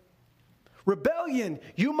 Rebellion,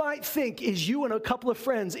 you might think, is you and a couple of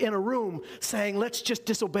friends in a room saying, let's just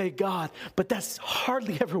disobey God. But that's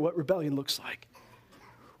hardly ever what rebellion looks like.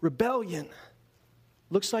 Rebellion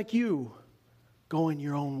looks like you going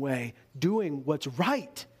your own way, doing what's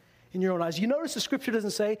right in your own eyes. You notice the scripture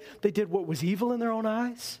doesn't say they did what was evil in their own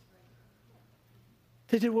eyes.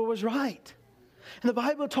 They did what was right. And the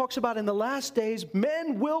Bible talks about in the last days,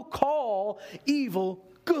 men will call evil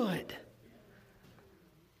good.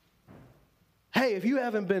 Hey, if you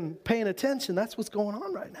haven't been paying attention, that's what's going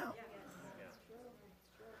on right now.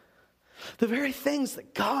 The very things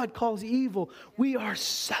that God calls evil, we are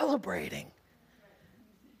celebrating.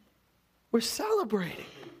 We're celebrating.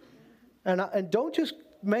 And don't just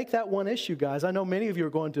make that one issue, guys. I know many of you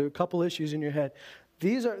are going to a couple issues in your head.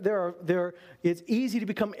 It's easy to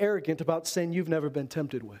become arrogant about sin you've never been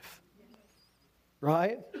tempted with.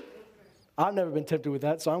 Right? I've never been tempted with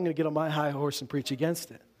that, so I'm going to get on my high horse and preach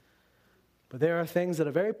against it. But there are things that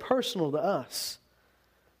are very personal to us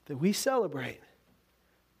that we celebrate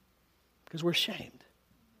because we're ashamed.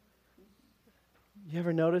 You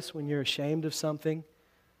ever notice when you're ashamed of something,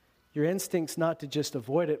 your instinct's not to just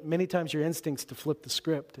avoid it. Many times your instinct's to flip the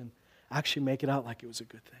script and actually make it out like it was a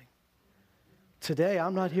good thing. Today,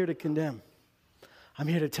 I'm not here to condemn. I'm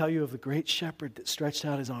here to tell you of the great shepherd that stretched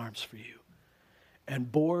out his arms for you and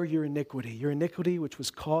bore your iniquity which was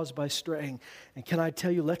caused by straying. And can I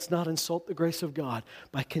tell you, let's not insult the grace of God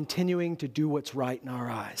by continuing to do what's right in our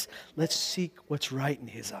eyes. Let's seek what's right in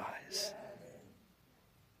his eyes.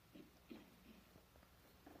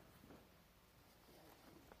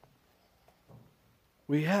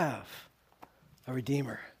 We have a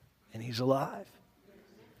Redeemer, and he's alive.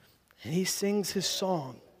 And he sings his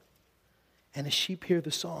song, and the sheep hear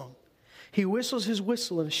the song. He whistles his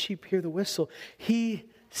whistle, and the sheep hear the whistle. He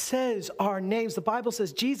says our names. The Bible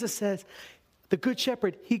says, Jesus says, the Good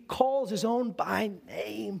Shepherd, he calls his own by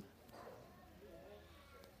name.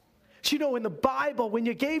 So, you know, in the Bible, when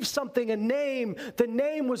you gave something a name, the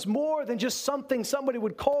name was more than just something somebody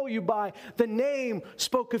would call you by. The name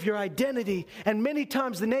spoke of your identity, and many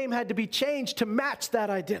times the name had to be changed to match that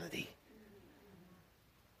identity.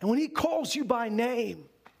 And when he calls you by name,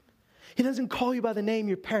 he doesn't call you by the name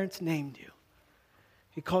your parents named you.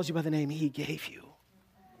 He calls you by the name he gave you.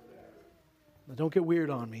 Now, don't get weird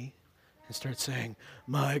on me and start saying,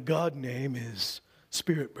 my God name is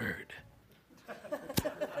Spirit Bird.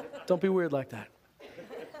 Don't be weird like that.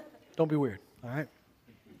 Don't be weird, all right?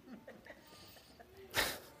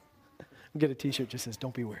 Get a t-shirt that just says,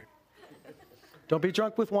 don't be weird. Don't be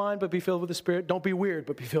drunk with wine, but be filled with the Spirit. Don't be weird,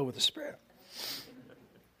 but be filled with the Spirit.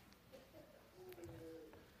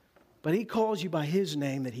 But he calls you by his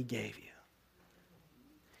name that he gave you.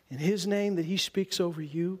 And his name that he speaks over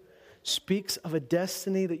you speaks of a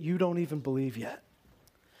destiny that you don't even believe yet.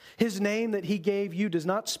 His name that he gave you does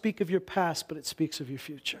not speak of your past, but it speaks of your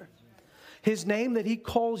future. His name that he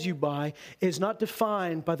calls you by is not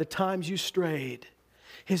defined by the times you strayed.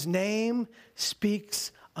 His name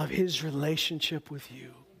speaks of his relationship with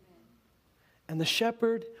you. And the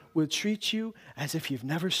shepherd will treat you as if you've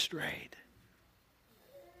never strayed.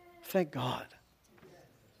 Thank God.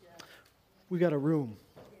 We got a room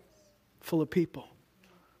full of people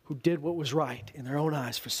who did what was right in their own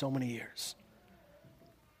eyes for so many years.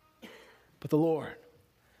 But the Lord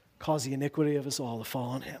caused the iniquity of us all to fall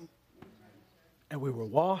on him. And we were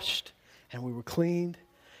washed and we were cleaned.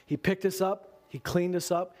 He picked us up. He cleaned us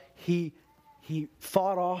up. He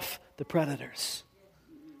fought off the predators.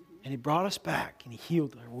 And he brought us back and he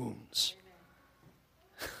healed our wounds.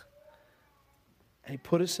 And he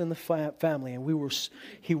put us in the family. And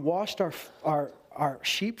he washed our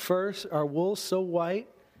sheep first, our wool so white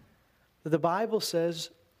that the Bible says,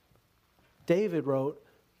 David wrote,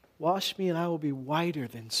 wash me and I will be whiter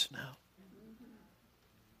than snow.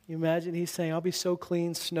 You imagine he's saying, I'll be so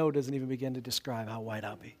clean, snow doesn't even begin to describe how white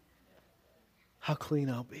I'll be. How clean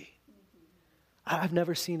I'll be. I've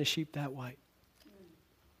never seen a sheep that white.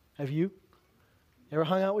 Have you? Ever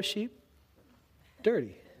hung out with sheep?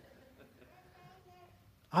 Dirty.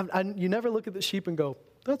 You never look at the sheep and go,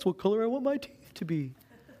 that's what color I want my teeth to be.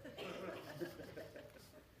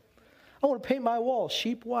 I want to paint my wall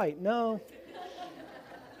sheep white. No.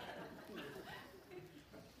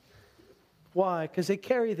 Why? Because they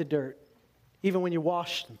carry the dirt. Even when you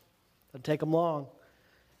wash them. It doesn't take them long.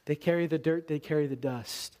 They carry the dirt, they carry the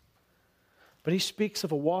dust. But he speaks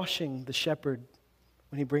of a washing, the shepherd,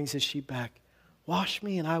 when he brings his sheep back. Wash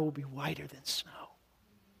me and I will be whiter than snow.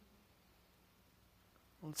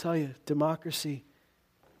 I'll tell you, democracy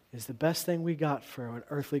is the best thing we got for an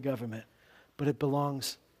earthly government, but it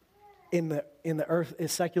belongs in the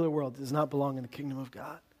secular world. It does not belong in the kingdom of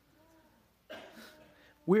God.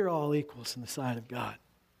 We're all equals in the sight of God.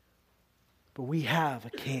 But we have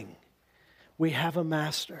a king. We have a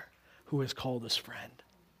master who has called us friend.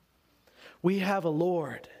 We have a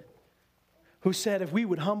Lord who said if we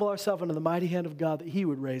would humble ourselves under the mighty hand of God, that he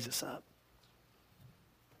would raise us up.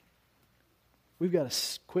 We've got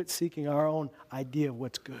to quit seeking our own idea of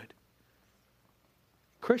what's good.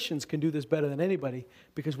 Christians can do this better than anybody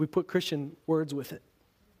because we put Christian words with it.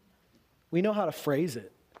 We know how to phrase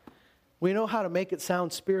it. We know how to make it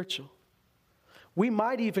sound spiritual. We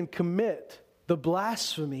might even commit the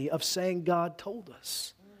blasphemy of saying God told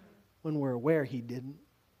us when we're aware he didn't.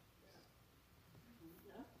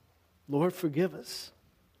 Lord, forgive us.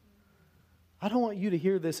 I don't want you to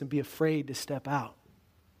hear this and be afraid to step out.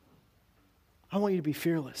 I want you to be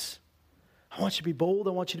fearless. I want you to be bold.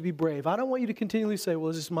 I want you to be brave. I don't want you to continually say, well,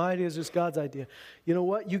 is this my idea? Is this God's idea? You know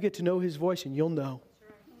what? You get to know his voice and you'll know.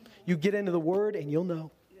 You get into the word and you'll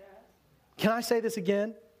know. Can I say this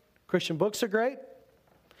again? Christian books are great.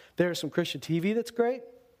 There's some Christian TV that's great.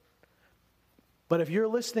 But if you're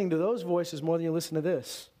listening to those voices more than you listen to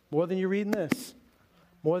this, more than you're reading this,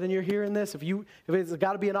 more than you're hearing this, if it's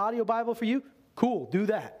got to be an audio Bible for you, cool, do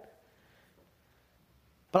that.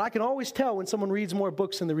 But I can always tell when someone reads more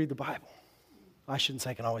books than they read the Bible. I shouldn't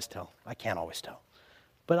say I can always tell. I can't always tell.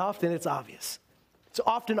 But often it's obvious. It's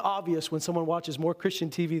often obvious when someone watches more Christian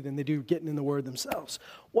TV than they do getting in the Word themselves.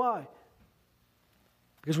 Why?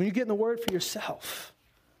 Because when you get in the Word for yourself,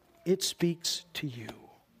 it speaks to you.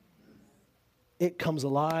 It comes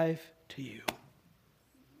alive to you.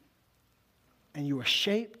 And you are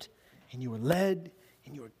shaped, and you are led,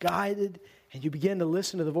 and you are guided, and you begin to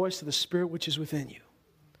listen to the voice of the Spirit which is within you.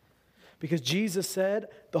 Because Jesus said,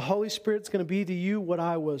 the Holy Spirit's going to be to you what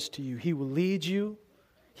I was to you. He will lead you.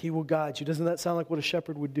 He will guide you. Doesn't that sound like what a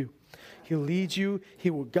shepherd would do? He'll lead you. He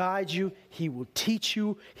will guide you. He will teach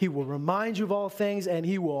you. He will remind you of all things, and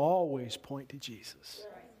He will always point to Jesus.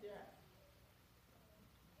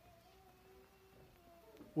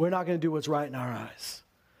 We're not going to do what's right in our eyes.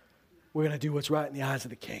 We're going to do what's right in the eyes of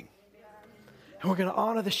the King. And we're going to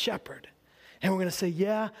honor the shepherd. And we're going to say,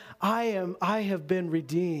 yeah, I have been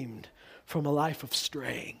redeemed from a life of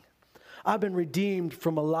straying. I've been redeemed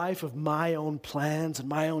from a life of my own plans and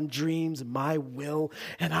my own dreams and my will.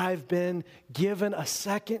 And I've been given a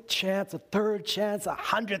second chance, a third chance,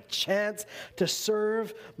 100th chance to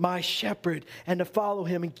serve my shepherd and to follow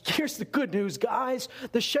him. And here's the good news, guys.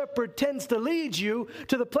 The shepherd tends to lead you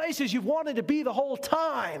to the places you've wanted to be the whole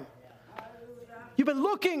time. You've been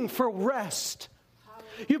looking for rest.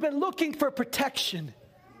 You've been looking for protection.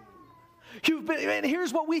 And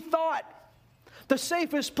here's what we thought. The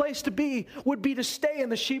safest place to be would be to stay in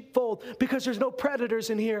the sheepfold because there's no predators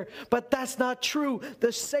in here. But that's not true.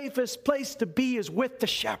 The safest place to be is with the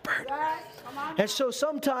shepherd. And so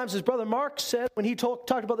sometimes, as Brother Mark said when he talked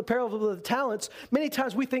about the parable of the talents, many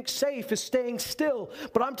times we think safe is staying still.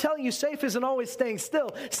 But I'm telling you, safe isn't always staying still.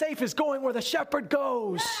 Safe is going where the shepherd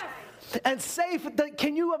goes. And safe,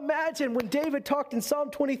 can you imagine when David talked in Psalm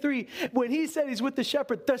 23, when he said he's with the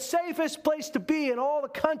shepherd, the safest place to be in all the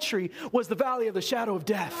country was the valley of the shadow of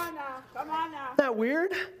death. Come on now. Isn't that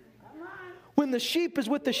weird? When the sheep is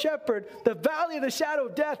with the shepherd, the valley of the shadow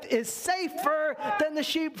of death is safer than the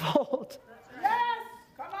sheepfold. Yes.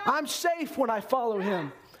 Come on. I'm safe when I follow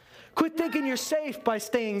him. Quit thinking you're safe by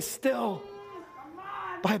staying still.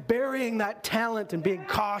 By burying that talent and being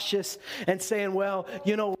cautious and saying, well,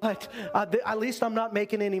 you know what, at least I'm not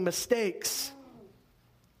making any mistakes.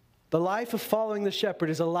 The life of following the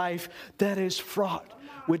shepherd is a life that is fraught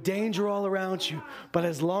with danger all around you. But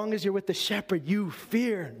as long as you're with the shepherd, you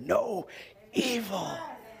fear no evil.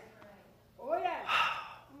 Oh, yeah.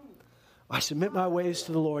 I submit my ways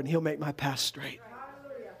to the Lord, and he'll make my path straight.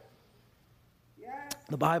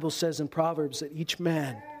 The Bible says in Proverbs that each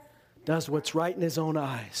man does what's right in his own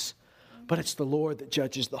eyes, but it's the Lord that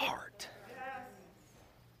judges the heart.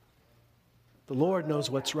 The Lord knows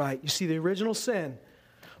what's right. You see, the original sin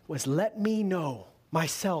was let me know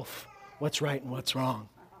myself what's right and what's wrong.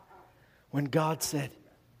 When God said,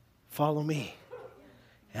 follow me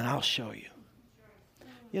and I'll show you.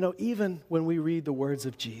 You know, even when we read the words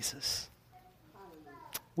of Jesus,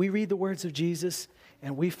 we read the words of Jesus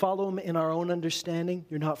and we follow him in our own understanding,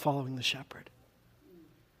 you're not following the shepherd.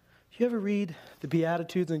 You ever read the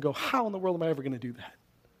Beatitudes and go, how in the world am I ever going to do that?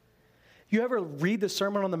 You ever read the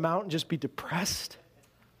Sermon on the Mount and just be depressed?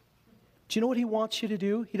 Do you know what he wants you to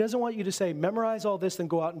do? He doesn't want you to say, memorize all this and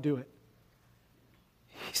go out and do it.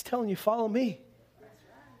 He's telling you, follow me.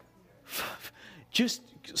 Just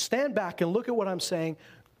stand back and look at what I'm saying.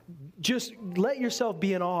 Just let yourself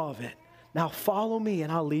be in awe of it. Now follow me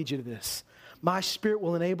and I'll lead you to this. My Spirit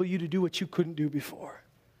will enable you to do what you couldn't do before.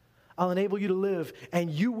 I'll enable you to live, and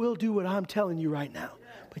you will do what I'm telling you right now.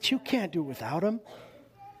 But you can't do it without him.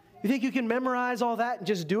 You think you can memorize all that and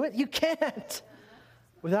just do it? You can't.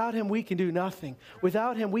 Without him, we can do nothing.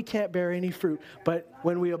 Without him, we can't bear any fruit. But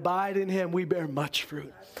when we abide in him, we bear much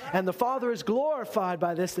fruit. And the Father is glorified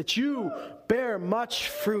by this, that you bear much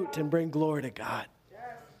fruit and bring glory to God.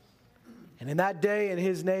 And in that day, in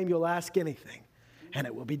his name, you'll ask anything, and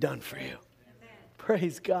it will be done for you.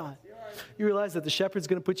 Praise God. You realize that the shepherd's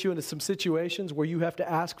going to put you into some situations where you have to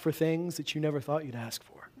ask for things that you never thought you'd ask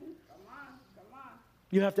for. Come on.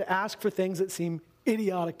 You have to ask for things that seem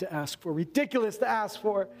idiotic to ask for, ridiculous to ask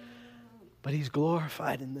for. But he's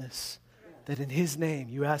glorified in this, that in his name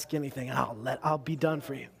you ask anything and I'll be done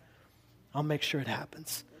for you. I'll make sure it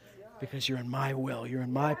happens because you're in my will, you're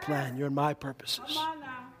in my plan, you're in my purposes. Come on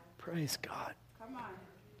now. Praise God. Come on.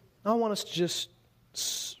 I want us to just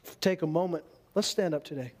take a moment. Let's stand up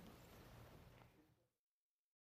today.